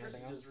Invincible.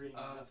 Anything else? Just reading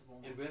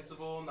Invincible.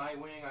 Invincible,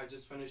 Nightwing. I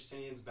just finished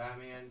Tinian's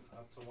Batman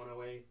up to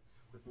 108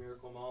 with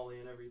Miracle Molly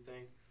and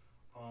everything.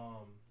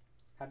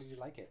 How did you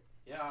like it?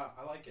 Yeah,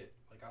 I like it.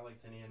 Like, I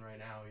like Tinian right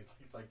now. He's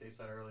like they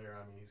said earlier.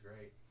 I mean, he's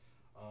great.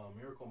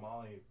 Miracle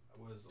Molly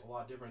was a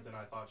lot different than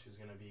I thought she was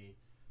gonna be.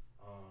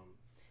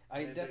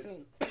 I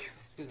definitely.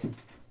 Excuse me.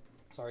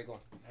 Sorry, go on.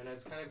 And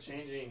it's kind of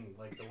changing,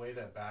 like, the way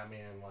that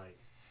Batman, like,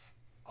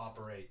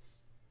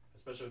 operates.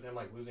 Especially with him,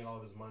 like, losing all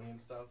of his money and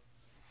stuff.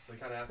 So he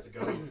kind of has to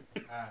go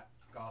at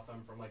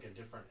Gotham from, like, a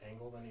different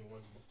angle than he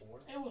was before.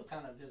 It was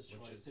kind of his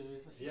choice, too.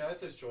 Yeah,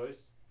 it's his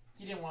choice.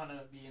 He didn't want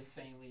to be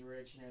insanely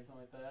rich and everything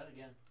like that,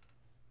 again.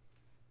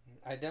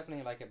 I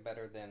definitely like it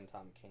better than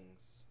Tom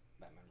King's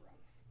Batman run.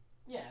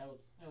 Yeah,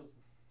 it was.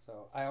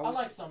 So I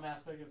like some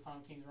aspect of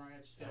Tom King's run.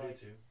 I just feel I like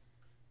do too.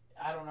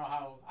 I don't know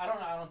how. I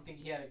don't think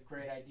he had a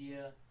great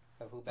idea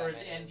of who for Batman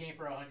his end is. game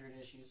for 100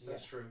 issues.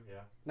 That's true.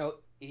 Yeah. No,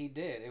 he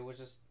did. It was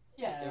just.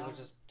 Yeah. It was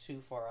just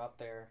too far out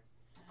there.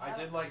 I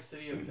did like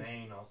City of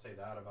Bane. I'll say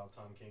that about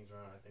Tom King's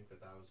run. I think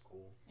that was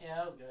cool. Yeah,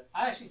 that was good.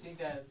 I actually think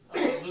that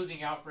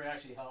losing Alfred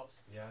actually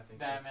helps. Yeah, I think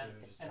Batman, so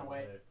too. Just in a little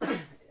way. bit.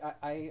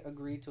 I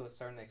agree to a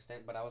certain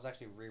extent, but I was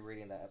actually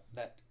rereading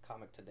that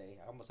comic today.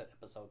 I almost said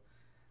episode.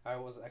 I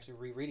was actually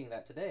rereading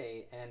that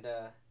today, and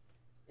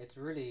it's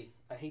really.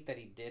 I hate that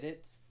he did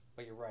it,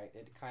 but you're right.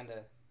 It kind of.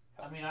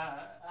 I mean,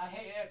 I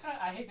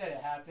hate that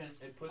it happened.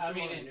 It puts I him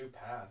mean, on a new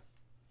path.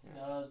 It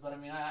does, but I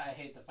mean, I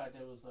hate the fact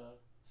that it was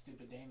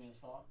stupid Damien's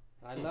fault.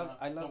 I love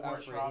the worst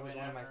Alfred. He Robin was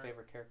one of my ever.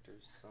 favorite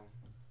characters. So,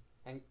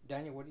 and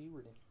Daniel, what are you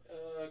reading?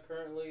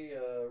 Currently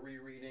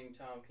rereading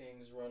Tom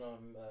King's run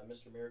on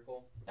Mr.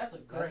 Miracle. That's a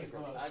great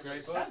book.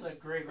 Great book. That's a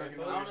great book. I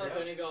don't know if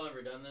any of y'all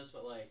ever done this,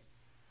 but like,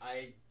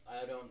 I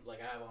don't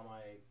like. I have all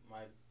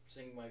my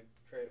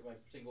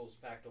singles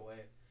packed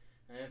away,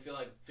 and I didn't feel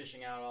like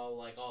fishing out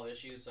all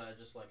issues. So I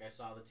just I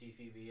saw the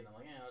TFB and I'm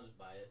like, I'll just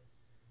buy it.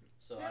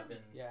 So I've been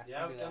Yeah,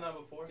 I've done that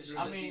before. It's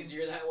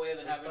easier that way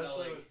than having to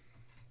Especially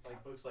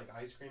with books like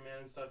Ice Cream Man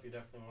and stuff. You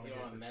definitely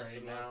want to get the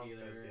trade now.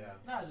 Yeah.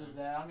 Not just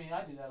that. I mean,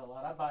 I do that a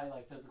lot. I buy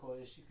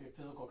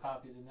physical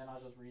copies, and then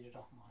I'll just read it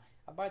online.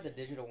 I buy the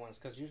digital ones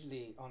because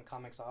usually on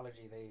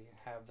Comixology they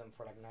have them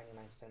for like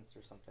 99 cents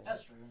or something.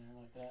 That's true,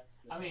 like that.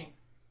 I mean,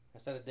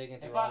 instead of digging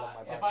through all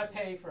of my if I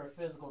pay for a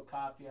physical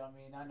copy, I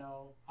mean, I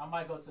know I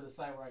might go to the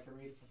site where I can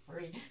read it for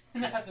free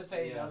and not have to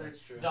pay another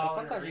 $1. But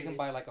sometimes you can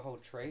buy like a whole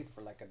trade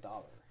for like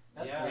 $1.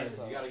 That's crazy.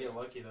 So. You gotta get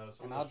lucky though.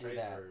 Some of those trades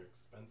are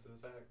expensive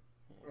as heck.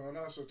 Well, and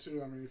also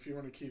too, I mean, if you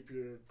want to keep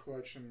your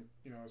collection,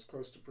 as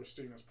close to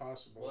pristine as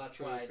possible. Well, that's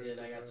why I did.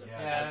 I got some.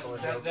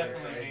 That's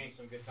definitely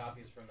some good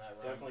copies from that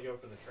run. Definitely go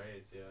for the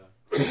trades.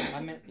 Yeah.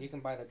 I meant you can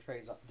buy the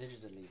trades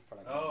digitally for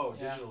like.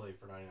 Digitally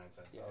for 99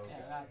 cents. Yeah,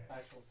 okay. Not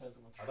actual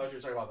physical. I thought you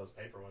were talking about those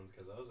paper ones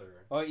because those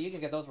are. Oh, you can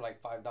get those for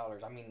like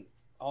 $5. I mean,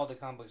 all the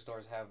comic book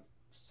stores have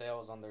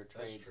sales on their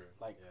trades. That's true.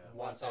 Like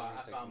once every 6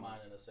 months. I found mine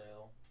in a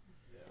sale.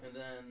 Yeah. And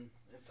then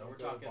if Don't we're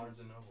go to talking Barnes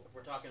and Noble. if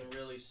we're talking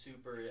really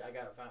super,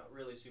 found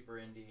really super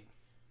indie.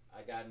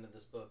 I got into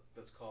this book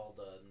that's called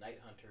Night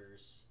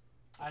Hunters.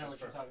 I know what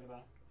you're talking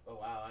about. Oh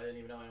wow, I didn't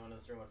even know anyone in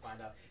this room would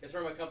find out. It's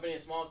from a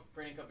small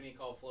printing company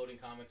called Floating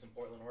Comics in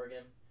Portland,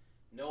 Oregon.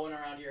 No one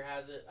around here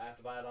has it. I have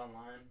to buy it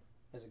online.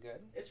 Is it good?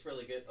 It's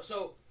really good.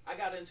 So I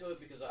got into it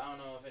because I don't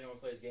know if anyone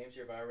plays games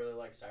here, but I really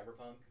like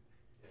cyberpunk.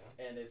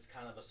 Yeah. And it's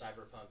kind of a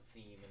cyberpunk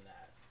theme in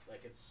that.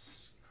 Like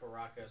it's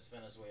Caracas,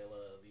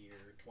 Venezuela, the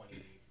year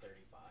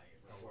 2035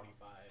 or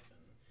 45,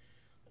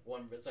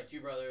 and it's like two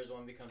brothers.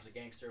 One becomes a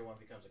gangster, one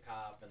becomes a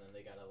cop, and then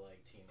they gotta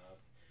team up.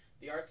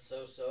 The art's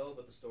so,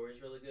 but the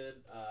story's really good.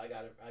 I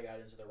got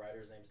into the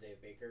writer's name's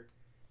Dave Baker.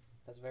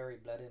 That's very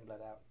blood in, blood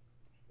out.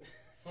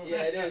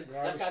 Yeah, it is.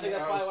 I think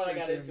that's probably why I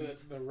got into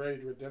it. The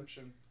Raid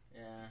Redemption.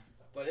 Yeah,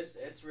 but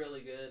it's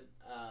really good.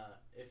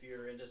 If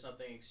you're into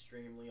something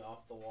extremely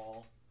off the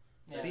wall.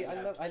 Yeah. See,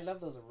 I love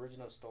those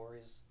original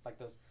stories, like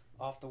those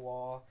off the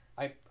wall.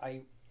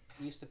 I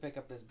used to pick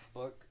up this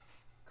book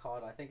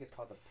I think it's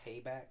called The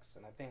Paybacks,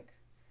 and I think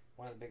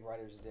one of the big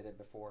writers did it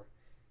before.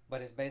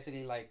 But it's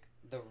basically like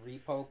the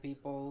repo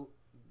people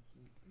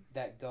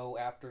that go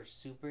after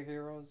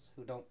superheroes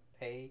who don't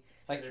pay.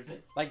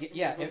 If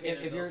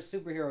you're a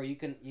superhero,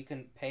 you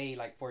can pay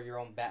for your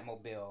own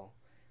Batmobile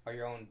or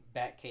your own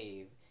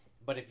Batcave.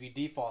 But if you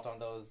default on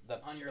those,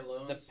 on your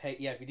loans, if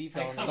you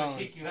default on the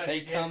loans,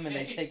 they come and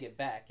they take it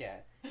back. Yeah.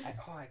 I'd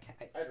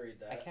read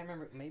that. I can't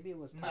remember. Maybe it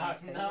was Tom Not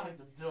Taylor.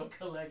 the bill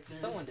collector.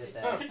 Someone did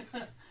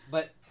that.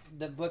 But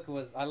the book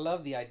was. I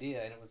love the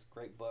idea, and it was a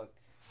great book.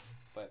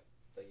 But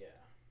yeah,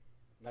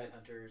 Night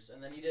Hunters,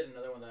 and then he did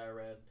another one that I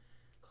read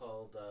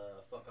called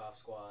Fuck Off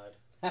Squad.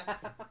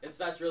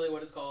 That's really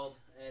what it's called,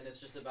 and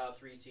it's just about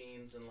 3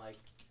 teens and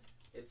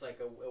it's like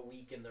a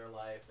week in their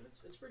life, and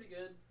it's pretty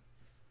good.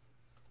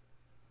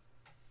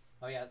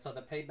 Oh yeah, so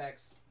the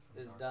Paybacks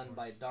is done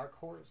by Dark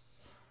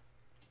Horse,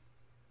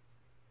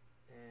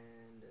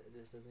 and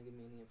this doesn't give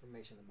me any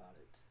information about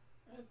it.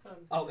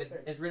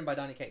 It's written by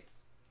Donny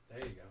Cates. There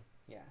you go.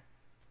 Yeah,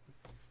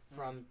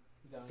 from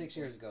 6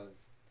 years ago.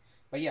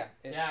 But yeah,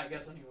 Yeah, I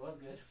guess when he was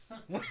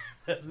good.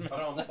 that's messed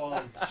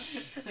up.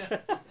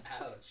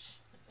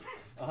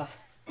 Ouch.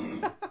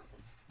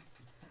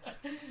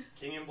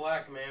 King in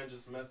Black, man,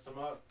 just messed him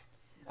up.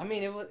 I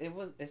mean,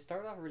 it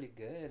started off really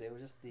good. It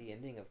was just the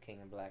ending of King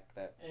in Black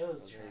that It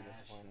was really trash.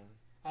 disappointing.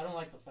 I don't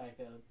like the fact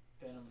that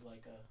Venom's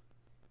like a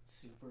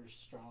super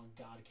strong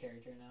god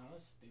character now.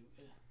 That's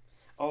stupid.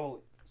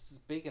 Oh,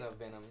 speaking of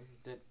Venom,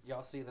 did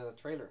y'all see the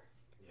trailer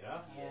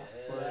Yeah.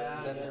 for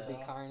Yeah, Let I There guess Be so.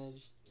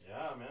 Carnage?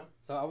 Yeah, man.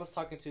 So I was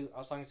talking to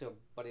a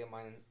buddy of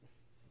mine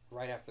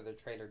right after the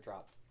trailer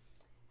dropped,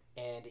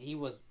 and he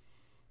was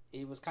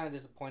kind of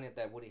disappointed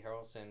that Woody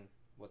Harrelson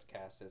was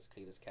cast as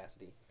Cletus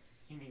Cassidy.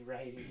 You mean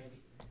writing it?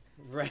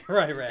 Right.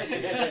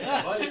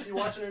 But if you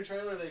watch a new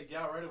trailer, they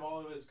got rid of all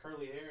of his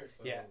curly hair.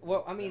 So Yeah,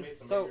 well, I they mean, made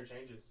some so- major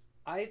changes.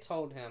 I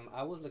told him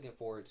I was looking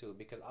forward to it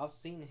because I've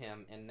seen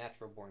him in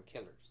Natural Born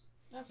Killers,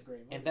 That's a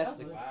great movie. And that's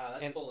a- Wow,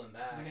 that's And- pulling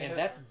back. Yeah. and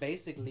that's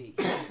basically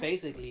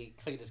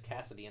Cletus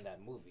Cassidy in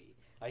that movie.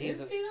 Like Is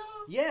he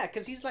though? yeah,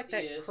 because he's like He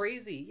that is.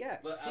 crazy. Yeah,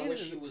 But I he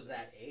wish is- he was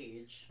that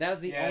age. That was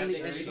the Yeah, only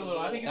I think he's issue. a little-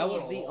 I think he's That a was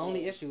little the only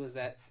old. issue is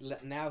that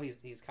now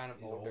he's kind of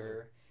He's older.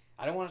 older.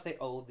 I don't want to say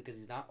old because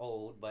he's not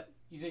old, but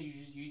You said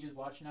you just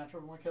watched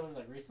Natural Born Killers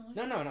like recently?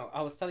 no.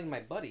 I was telling my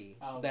buddy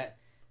Oh. that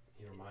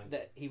He reminds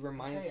he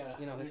reminds He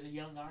his. was a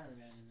young Iron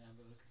Man in that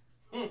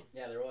book.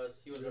 Yeah, there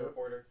was. He was Yeah. a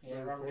reporter.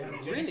 Yeah, Robert Downey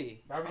Jr.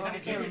 Really? Robert Oh, I Downey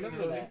can't Jr. was in the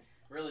remember movie. that.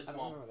 Really I don't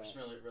small. remember that. Just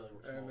really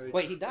small. And they,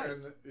 Wait, he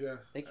dies. And, yeah.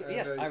 They, And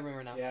yes, they- I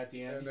remember now. Yeah, at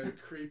the end. And a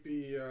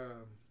creepy,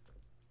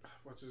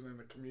 what's his name?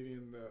 The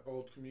comedian, the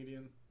old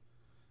comedian.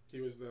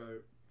 He was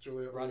the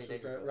Juliette Rodney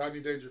Lewis's dad. Dangerfield. Rodney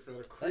Dangerfield. A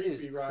That creepy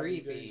dude's Rodney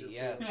creepy. Dangerfield.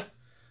 Yes,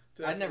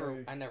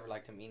 Definitely. I never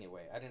liked him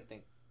anyway. I didn't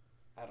think.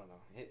 I don't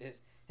know.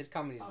 His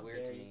comedy's How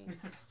weird to dare me. you.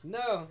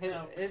 No,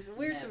 No. it's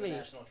weird to Man's a me.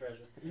 national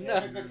treasure. No,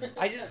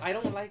 I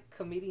don't like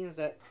comedians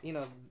that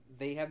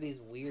they have these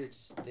weird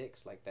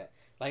sticks like that.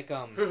 Like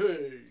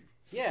Hey.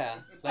 yeah,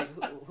 like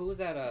who was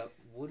that?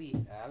 Woody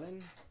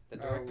Allen, the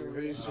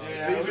director. he's just-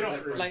 Yeah, he's we a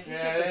don't- creep. Like he's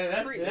Yeah, just a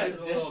that's- creep. that's-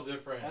 It's a little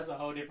different. That's a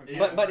whole different Yeah,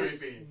 But it's but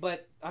creepy.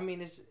 but I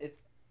mean it's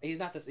he's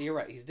not this. You're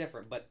right. He's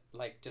different. But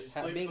like He just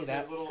sleeps being with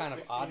that his little kind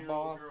of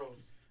 16-year-old oddball.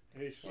 girls.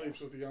 He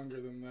sleeps with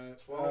younger than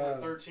that.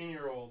 12 or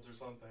 13-year-olds or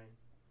something.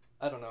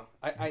 I don't know.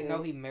 I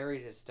know he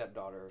married his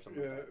stepdaughter or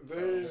something. Yeah, like that.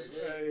 there's So-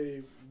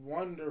 a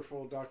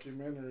wonderful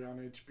documentary on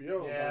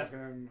HBO Yeah. about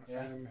him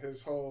Yeah. and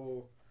his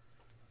whole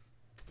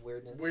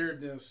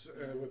weirdness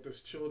with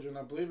his children.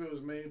 I believe it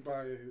was made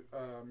by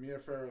Mia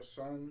Farrow's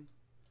son.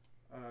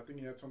 I think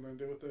he had something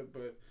to do with it,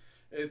 but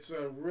it's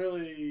a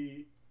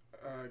really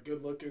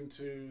good look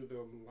into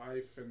the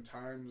life and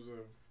times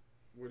of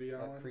Woody A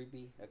Allen.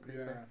 creepy, a Yeah,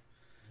 creeper.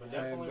 But and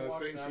definitely the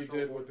watch things he Natural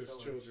did Born with his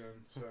Killers.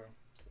 children. So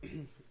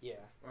Yeah.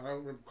 I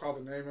don't recall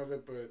the name of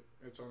it, but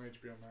it's on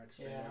HBO Max.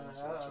 If Yeah, anyone wants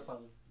to I watch it. saw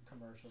the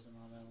commercials and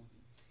all that one.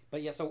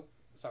 But yeah, so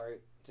sorry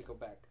to go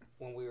back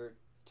when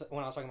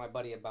when I was talking to my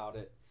buddy about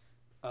it.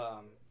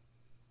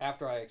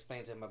 After I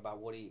explained to him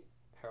about Woody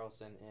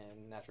Harrelson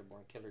and Natural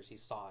Born Killers, he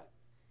saw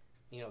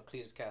it.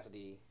 Cletus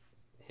Cassidy.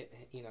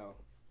 Yeah.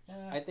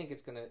 I think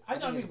it's gonna. I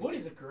think mean, it's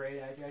Woody's a great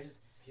actor. I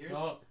just Here's,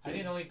 I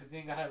think the only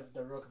thing I have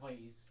the real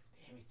complaint is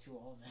he's too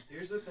old, man.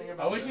 here's the thing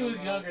about I wish he was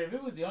Venom, younger. If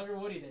it was younger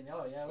Woody, then it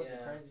would be Yeah.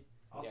 crazy.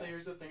 I'll Yeah. say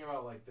here's the thing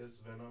about like this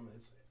Venom.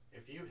 It's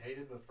if you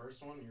hated the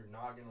first one, you're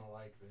not gonna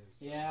like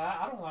this. Yeah,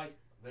 I don't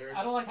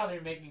like how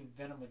they're making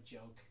Venom a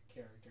joke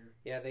character.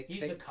 Yeah,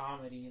 He's the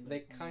comedy in the they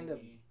kind of-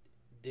 movie.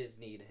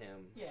 Disney'd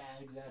him, Yeah,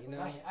 exactly. You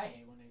know? I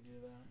hate when they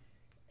do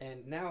that.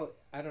 and now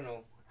I don't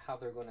know how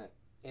they're gonna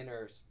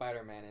enter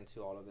Spider-Man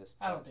into all of this.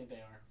 I don't think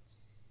they are.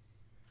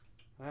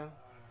 Well,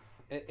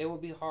 it will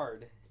be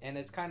hard, and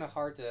it's kind of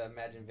hard to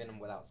imagine Venom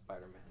without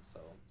Spider-Man. So,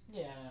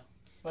 Yeah,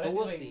 but I think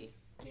we'll they, see.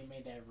 They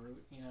made that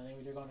route.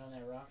 They're going down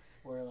that route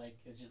where like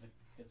it's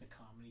a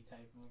comedy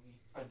type movie.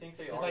 I think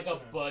they It's are like a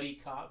gonna- buddy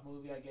cop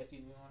movie, I guess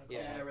you want to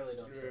call Yeah. I it. really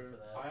don't care Yeah. for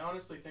that. I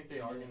honestly think they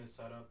are Yeah. gonna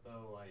set up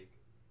though like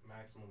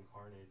Maximum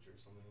Carnage or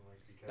something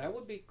like because That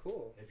would be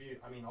cool. if you.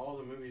 I mean, all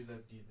the movies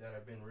that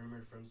have been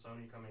rumored from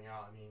Sony coming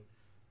out. I mean,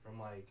 from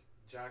like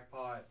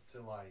Jackpot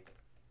to like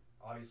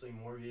obviously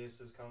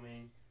Morbius is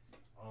coming.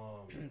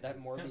 That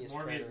Morbius,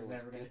 Morbius trailer is was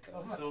never gonna good.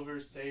 come. Silver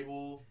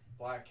Sable,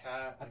 Black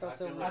Cat. I like, thought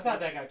feel Silver like- I thought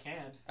that got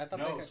canned. I thought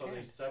No, that so got they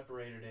canned.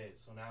 separated it.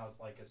 So now it's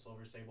like a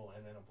Silver Sable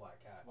and then a Black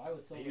Cat. Why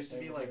was Silver It used to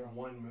be Sable like here on-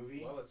 one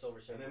movie, Why would Silver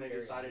and Surfer then they carry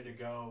decided to it?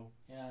 go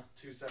Yeah.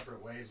 two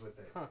separate ways with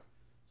it. Huh.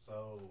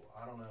 So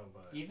I don't know,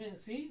 but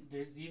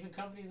There's even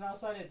companies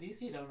outside of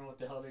DC don't know what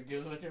the hell they're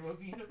doing with their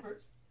movie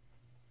universe.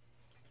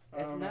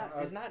 It's Um, not.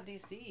 I- It's not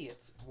DC.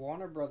 It's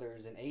Warner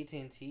Brothers and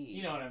AT&T.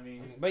 You know what I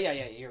mean? But yeah,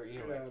 you're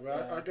Yeah, right.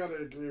 but Yeah. I gotta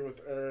agree with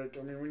Eric.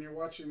 I mean, when you're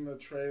watching the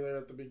trailer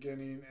at the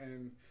beginning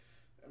and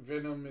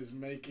Venom is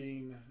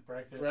making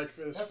breakfast That's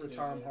for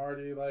Tom stupid.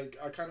 Hardy, like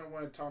I kind of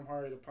wanted Tom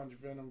Hardy to punch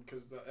Venom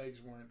because the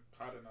eggs weren't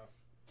hot enough.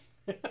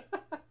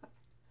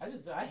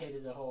 I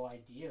hated the whole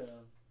idea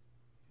of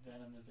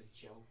Venom as a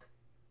joke.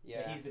 That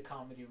Yeah, he's the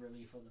comedy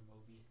relief of the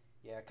movie.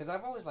 yeah. Because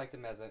I've always liked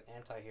him as an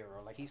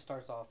anti-hero. Like he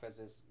starts off as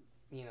this,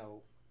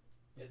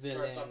 It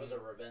villain. starts off as a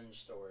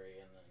revenge story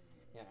and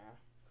then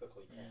Yeah.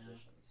 quickly Yeah.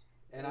 transitions.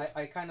 And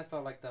I kind of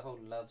felt like the whole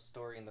love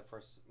story in the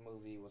first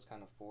movie was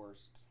kind of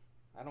forced.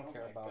 I don't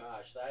care about. Oh my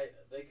gosh,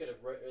 they could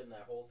have written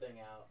that whole thing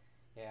out.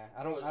 Yeah,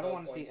 There was I don't no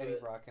want to see point to Eddie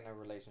it. Brock in a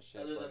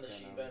relationship. Other than like the Venom.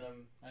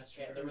 She-Venom, That's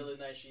true. the really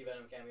nice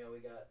She-Venom cameo we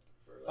got.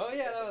 For, like, Oh a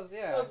yeah, second. that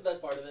That was was the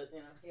best part of it, you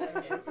know.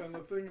 Yeah, And the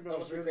thing about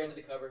almost Venom, recreated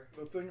the cover.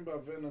 the thing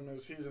about Venom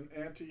is he's an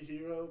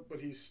anti-hero, but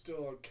he's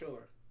still a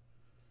killer.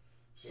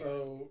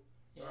 So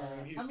Yeah.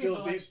 I mean, but,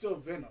 like, he's still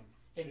Venom.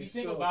 if you he's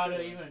think still a about it,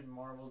 killer. even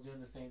Marvel's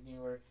doing the same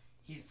thing where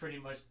he's pretty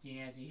much the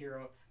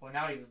anti-hero. Well,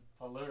 now he's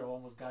a literal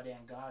almost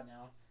goddamn god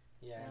now.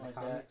 Yeah, in like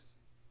the that. comics.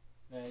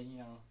 That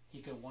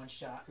he could one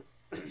shot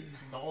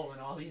Null and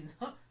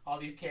all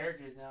these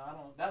characters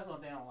now. That's one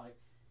thing I don't like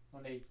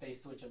when they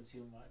switch them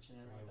too much and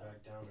everything Bring it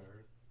like that. back down to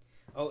earth.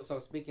 Oh, so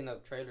speaking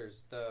of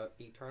trailers, the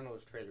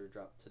Eternals trailer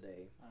dropped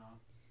today, Oh.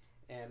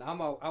 and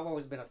I've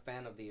always been a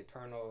fan of the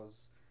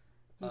Eternals.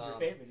 Who's your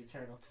favorite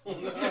Eternal?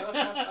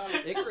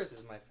 Icarus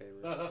is my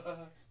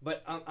favorite,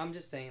 but I'm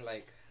just saying,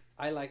 like,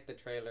 I like the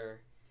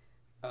trailer,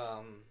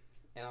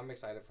 and I'm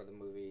excited for the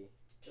movie.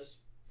 Just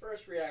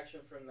first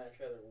reaction from that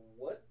trailer.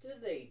 What do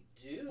they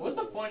do? What's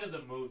the point of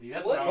the movie?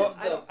 That's What what I Well,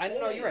 was. I don't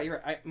know. You're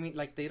right. I mean,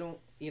 like, they don't.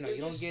 You know, They're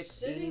you don't just get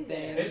sitting anything.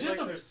 there. It's Seems just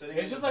like a- they're sitting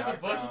it's in just the like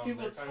a bunch of background.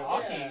 people They're kind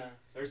talking. Yeah.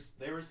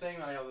 They were saying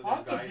how I they're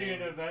could be an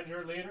guiding.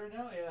 Avenger later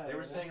now. Yeah. They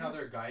were saying how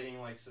they're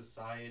guiding like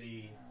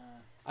society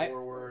I-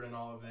 forward and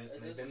all of this,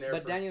 and they've been there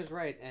But for Daniel's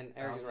right, and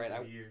Eric's thousands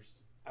right. of years.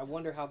 I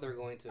wonder how they're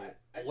going to. I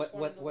just wanna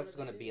know What's what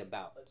going to they be do.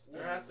 about?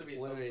 There has to be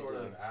What some are they sort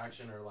doing? of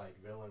action or like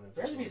villain. that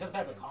There has to be they're some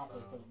type of going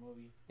conflict against, for the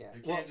movie. Yeah.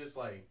 You Well, can't just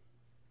like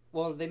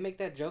well, they make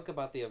that joke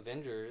about the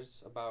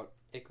Avengers, about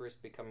Icarus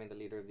becoming the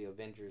leader of the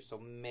Avengers. So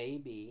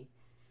maybe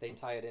they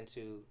tie it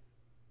into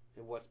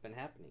what's been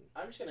happening.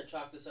 I'm just gonna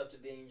chalk this up to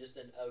being just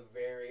a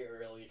very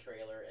early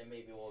trailer, and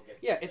maybe we'll get.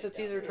 Yeah, it's a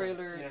something teaser down the road.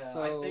 trailer, Yeah.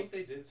 so I think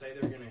they did say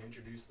they're going to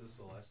introduce the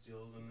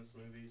Celestials in this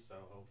movie, so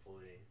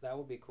hopefully that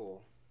would be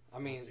cool. I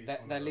We'll mean, see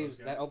that some that of leaves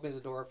those that guys. opens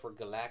the door for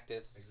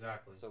Galactus,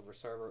 exactly. Silver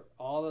Surfer,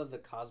 all of the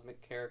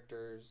cosmic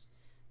characters.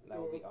 That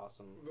would be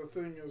awesome. The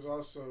thing is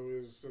also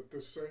is that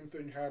the same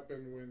thing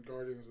happened when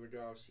Guardians of the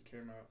Galaxy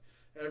came out.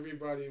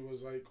 Everybody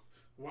was like,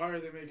 "Why are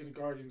they making a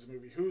Guardians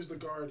movie? Who's the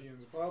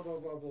Guardians?" Blah blah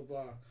blah blah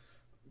blah.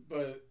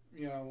 But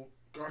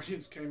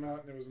Guardians came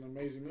out and it was an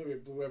amazing movie.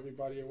 It blew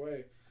everybody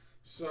away.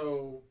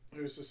 So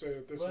who's to say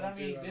that this But, won't I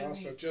mean, do that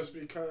Disney- also? Just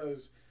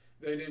because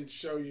they didn't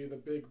show you the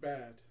big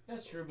bad.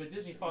 That's true, but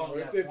Disney follows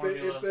If, that if, they,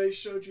 formula. if they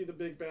showed you the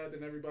big bad,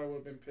 then everybody would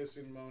have been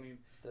pissing and moaning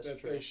That's that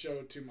true. they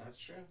showed too That's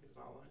much. true. He's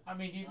not lying. I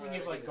mean, do you think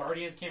Alright, if I like get it.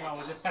 Guardians came out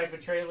with this type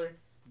of trailer,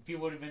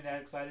 people would have been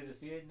that excited to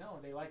see it? No,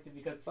 they liked it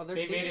because Well, they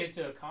their made teaser- it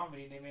into a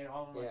comedy. They made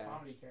all of them like Yeah.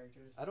 comedy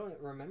characters. I don't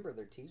remember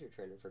their teaser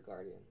trailer for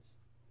Guardians,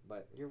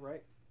 but you're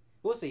right.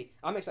 We'll see.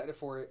 I'm excited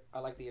for it. I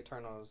like the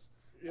Eternals.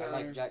 Yeah, I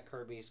like mean, Jack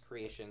Kirby's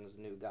creations,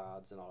 new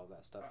gods, and all of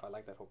that stuff. I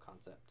like that whole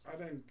concept. I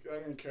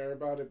didn't care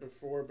about it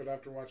before, but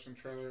after watching the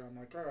trailer, I'm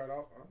like, all right,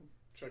 I'll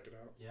check it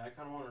out. Yeah, I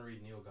kind of want to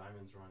read Neil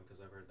Gaiman's run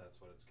because I've heard that's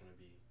what it's going to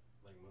be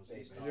like mostly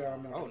Based based on. Yeah, on.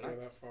 I'm not Oh, gonna go nice.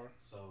 that far.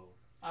 So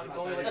I'm It's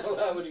not only that- like-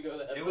 I wouldn't go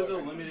that it was a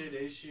far. limited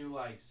issue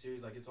like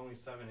series, like it's only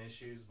 7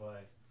 issues,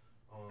 but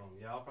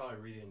yeah, I'll probably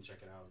read it and check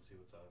it out and see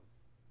what's up.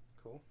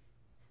 Cool.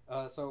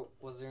 So,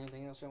 was there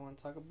anything else you want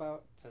to talk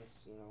about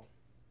since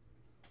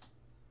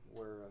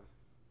we're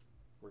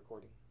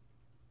recording?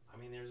 I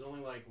mean, there's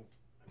only like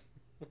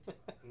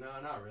no,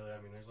 not really.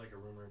 I mean, there's like a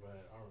rumor,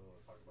 but I don't really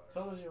want to talk about it.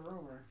 Tell us your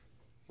rumor.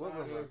 What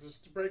was it?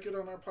 Just break it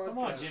on our podcast. Come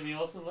on, Jimmy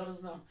Olsen, let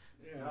us know.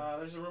 Yeah.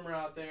 There's a rumor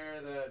out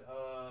there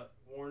that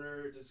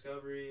Warner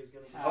Discovery is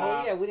going to be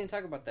Oh yeah, we didn't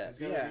talk about that. it's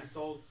going to Yeah, be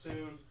sold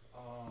soon.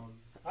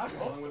 I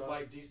hope Along with so.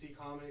 like DC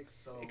Comics,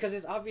 so because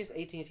it's obvious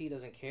AT&T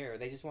doesn't care.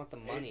 They just want the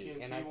money,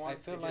 AT&T and I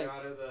wants feel to like get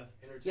out of the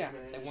entertainment Yeah,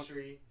 they want-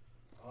 industry.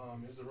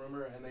 Is a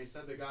rumor, and they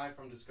said the guy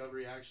from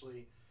Discovery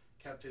actually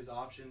kept his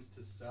options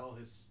to sell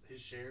his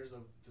shares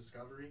of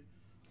Discovery,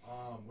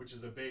 which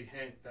is a big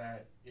hint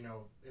that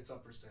it's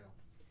up for sale.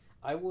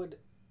 I would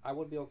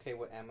be okay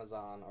with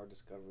Amazon or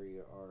Discovery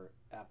or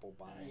Apple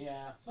buying.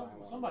 Yeah, buying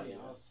one somebody of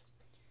the else.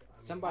 I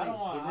mean, Somebody- I don't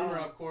want. The I rumor,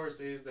 don't- of course,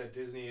 is that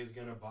Disney is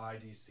going to buy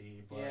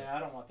DC, but yeah, I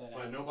don't want that.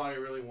 but out. nobody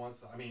really wants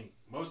that. I mean,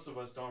 most of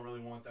us don't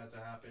really want that to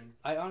happen.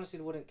 I honestly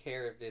wouldn't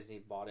care if Disney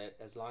bought it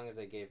as long as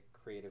they gave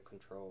creative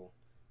control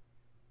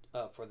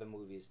for the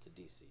movies to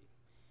DC.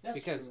 That's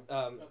Because true.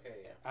 Okay,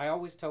 yeah. I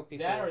always tell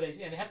people That or they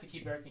have to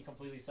keep everything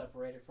completely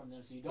separated from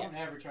them, so you don't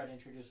ever try to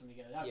introduce them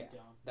together. That'd be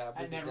dumb. that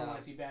I would be never dumb. want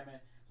to see Batman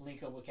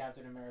link up with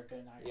Captain America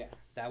and Iron Man. Yeah,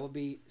 that would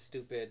be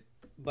stupid.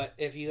 But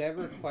if you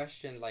ever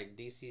question like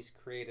DC's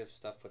creative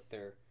stuff with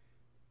their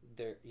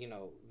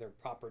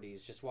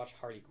properties, just watch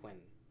Harley Quinn.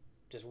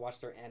 Just watch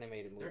their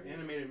animated movies. Their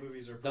animated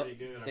movies are pretty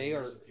good. I They mean,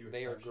 are there's a few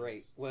they are exceptions.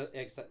 great. Well,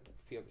 except a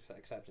few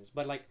exceptions.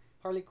 But like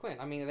Harley Quinn,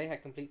 I mean, they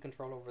had complete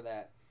control over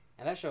that,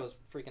 and that show is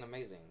freaking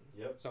amazing.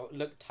 Yep. So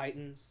look,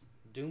 Titans,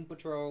 Doom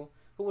Patrol.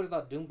 Who would have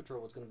thought Doom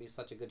Patrol was going to be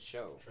such a good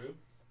show? True.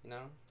 You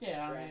know.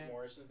 Yeah, I Grant mean,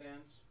 Morrison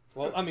fans.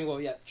 Well, I mean,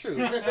 yeah, true,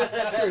 true.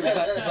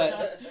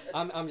 But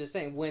I'm just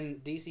saying, when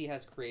DC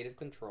has creative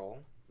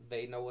control,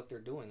 they know what they're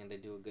doing and they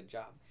do a good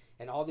job.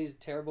 And all these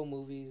terrible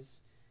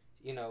movies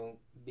you know,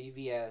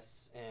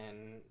 BVS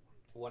and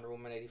Wonder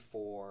Woman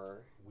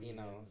 84, you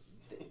know,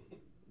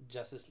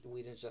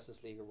 Whedon's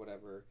Justice League or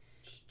whatever.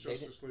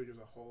 Justice League as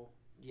a whole.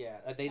 Yeah,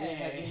 they didn't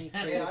have any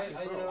Yeah, creative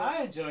control.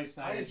 I enjoy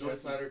Snyder. I enjoy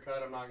Snyder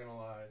Cut. I'm not gonna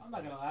lie. I'm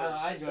not gonna lie.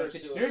 I enjoy it.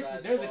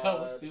 Suicide There's a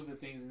couple Squad. stupid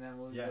things in that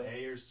movie. Yeah, but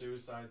Ayer's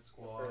Suicide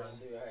Squad. First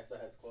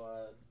Suicide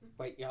Squad.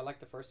 Wait, y'all like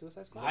the first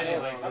Suicide Squad? I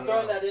didn't like I'm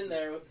throwing that in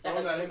there with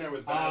Throwing that in there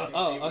with bad DC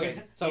oh, okay.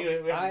 movies. So we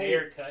have an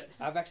haircut.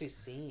 I've actually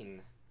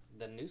seen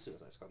the new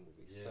Suicide Squad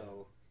movie, Yeah.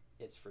 so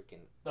it's freaking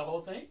The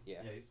whole thing. yeah,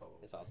 Yeah, he's all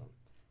it's awesome.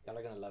 Y'all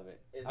are gonna love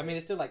it. Is I mean,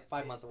 it's still like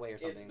 5 months away or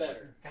something. It's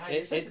better. God, It-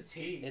 you're such a it's-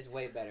 tease. It's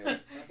way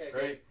better. Okay,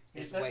 great.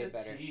 You're It's such way a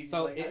better. tease.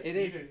 So Like, I it see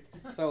is. it.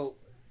 So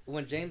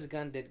when James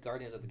Gunn did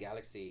Guardians of the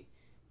Galaxy,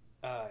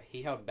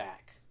 he held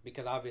back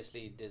because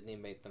obviously Disney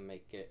made them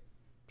make it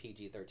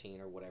PG-13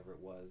 or whatever it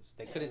was.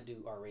 They couldn't do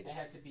It R-rated.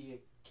 had to be a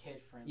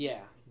kid friendly.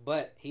 Yeah,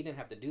 but he didn't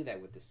have to do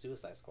that with the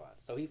Suicide Squad.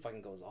 So he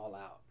fucking goes all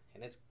out,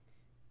 and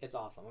it's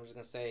awesome. I'm just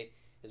gonna say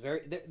it's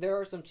very. There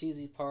are some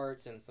cheesy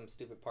parts and some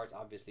stupid parts,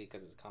 obviously,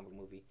 because it's a comic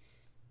movie,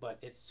 but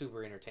it's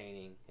super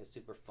entertaining. It's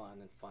super fun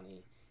and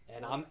funny,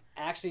 and I'm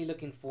actually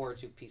looking forward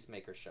to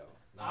Peacemaker show.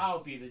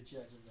 I'll be the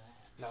judge of that.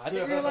 No, I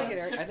think you'll like it,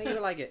 Eric. I think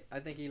you'll like it. I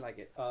think you like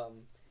it.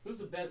 Who's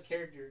the best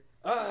character?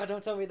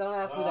 Don't tell me. Don't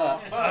ask me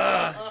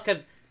that.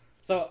 Because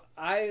so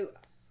I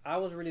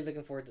was really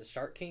looking forward to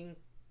Shark King,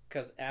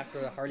 because after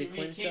the Harley You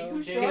mean Quinn King show,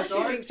 who King Shark?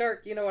 Shark? King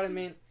Shark. You know what I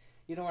mean.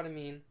 You know what I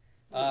mean.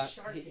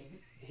 Shark King.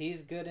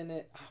 He's good in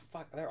it. Oh,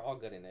 fuck, they're all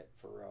good in it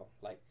for real.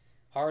 Like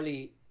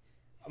Harley,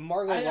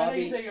 Margot I know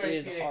Robbie you say you're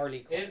is kidding. Harley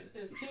Quinn.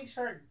 Is King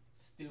Shark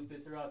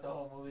stupid throughout the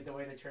whole movie, the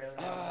way the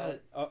trailer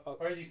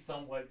or is he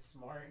somewhat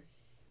smart?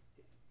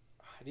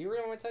 Do you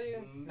really want to tell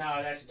you?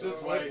 No, that's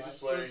Just Oh, wait, let's-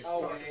 just wait. let's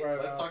Oh, talk wait. about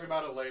it Let's talk after.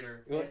 about it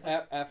later.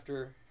 Well,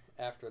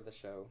 after the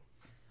show.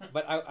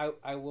 But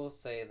I will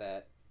say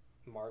that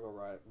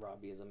Margot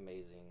Robbie is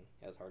amazing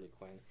as Harley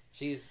Quinn.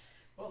 She's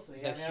We'll see.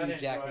 The Hugh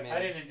Jackman. I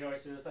didn't enjoy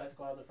Suicide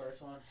Squad, the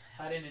first one.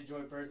 I didn't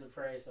enjoy Birds of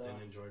Prey, so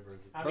Didn't enjoy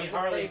Birds of I Prey. mean, Birds of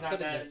Prey Harley's not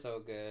could have that been so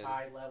good.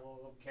 high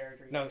level of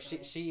character. No, yet for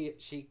me.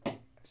 she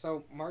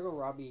so Margot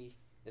Robbie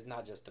is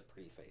not just a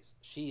pretty face.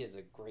 She is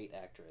a great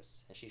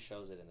actress, and she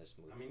shows it in this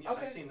movie. I mean,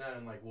 Okay. I've seen that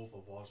in like Wolf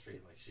of Wall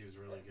Street. Like she was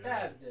really good.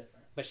 That's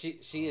different. But she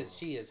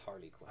is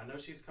Harley Quinn. I know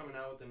she's coming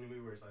out with a new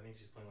movie where I think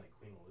she's playing like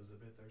Queen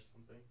Elizabeth or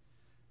something.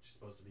 She's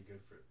supposed to be good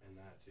for in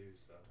that too.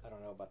 So I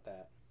don't know about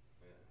that.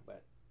 yeah,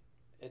 But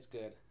it's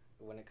good.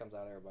 When it comes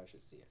out, everybody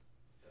should see it.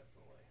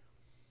 definitely.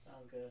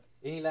 Sounds good.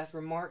 Any last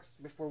remarks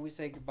before we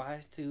say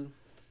goodbye to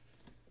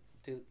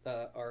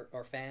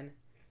our fan,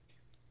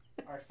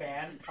 Our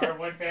fan, our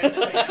one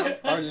fan,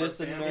 our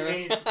listener?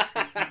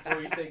 Before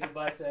we say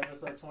goodbye to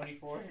episode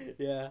 24.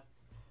 Yeah.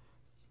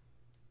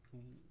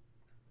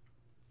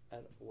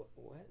 What?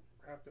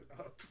 Wrap it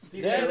up. He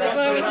Yeah, said that's wrap what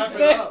I it was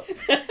up.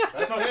 saying.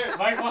 That's it.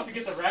 Mike wants to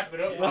get the wrap it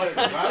up. Wrap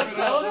it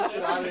up. Let's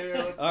get out of here.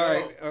 Let's All go.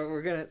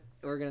 right,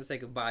 we're gonna say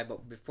goodbye,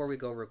 but before we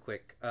go, real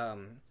quick,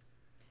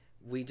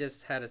 we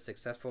just had a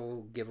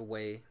successful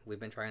giveaway. We've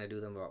been trying to do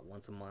them about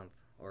once a month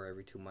or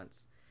every 2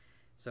 months.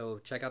 So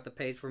check out the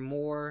page for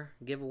more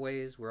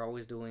giveaways. We're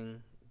always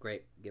doing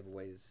great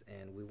giveaways,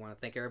 and we want to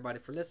thank everybody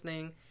for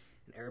listening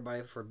and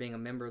everybody for being a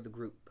member of the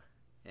group.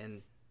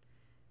 And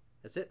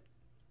that's it.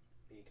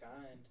 Be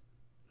kind.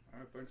 All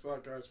right, thanks a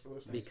lot, guys, for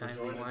listening. Be for kind,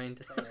 joining. rewind.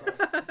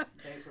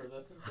 Thanks for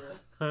listening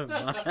to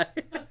us.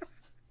 Bye.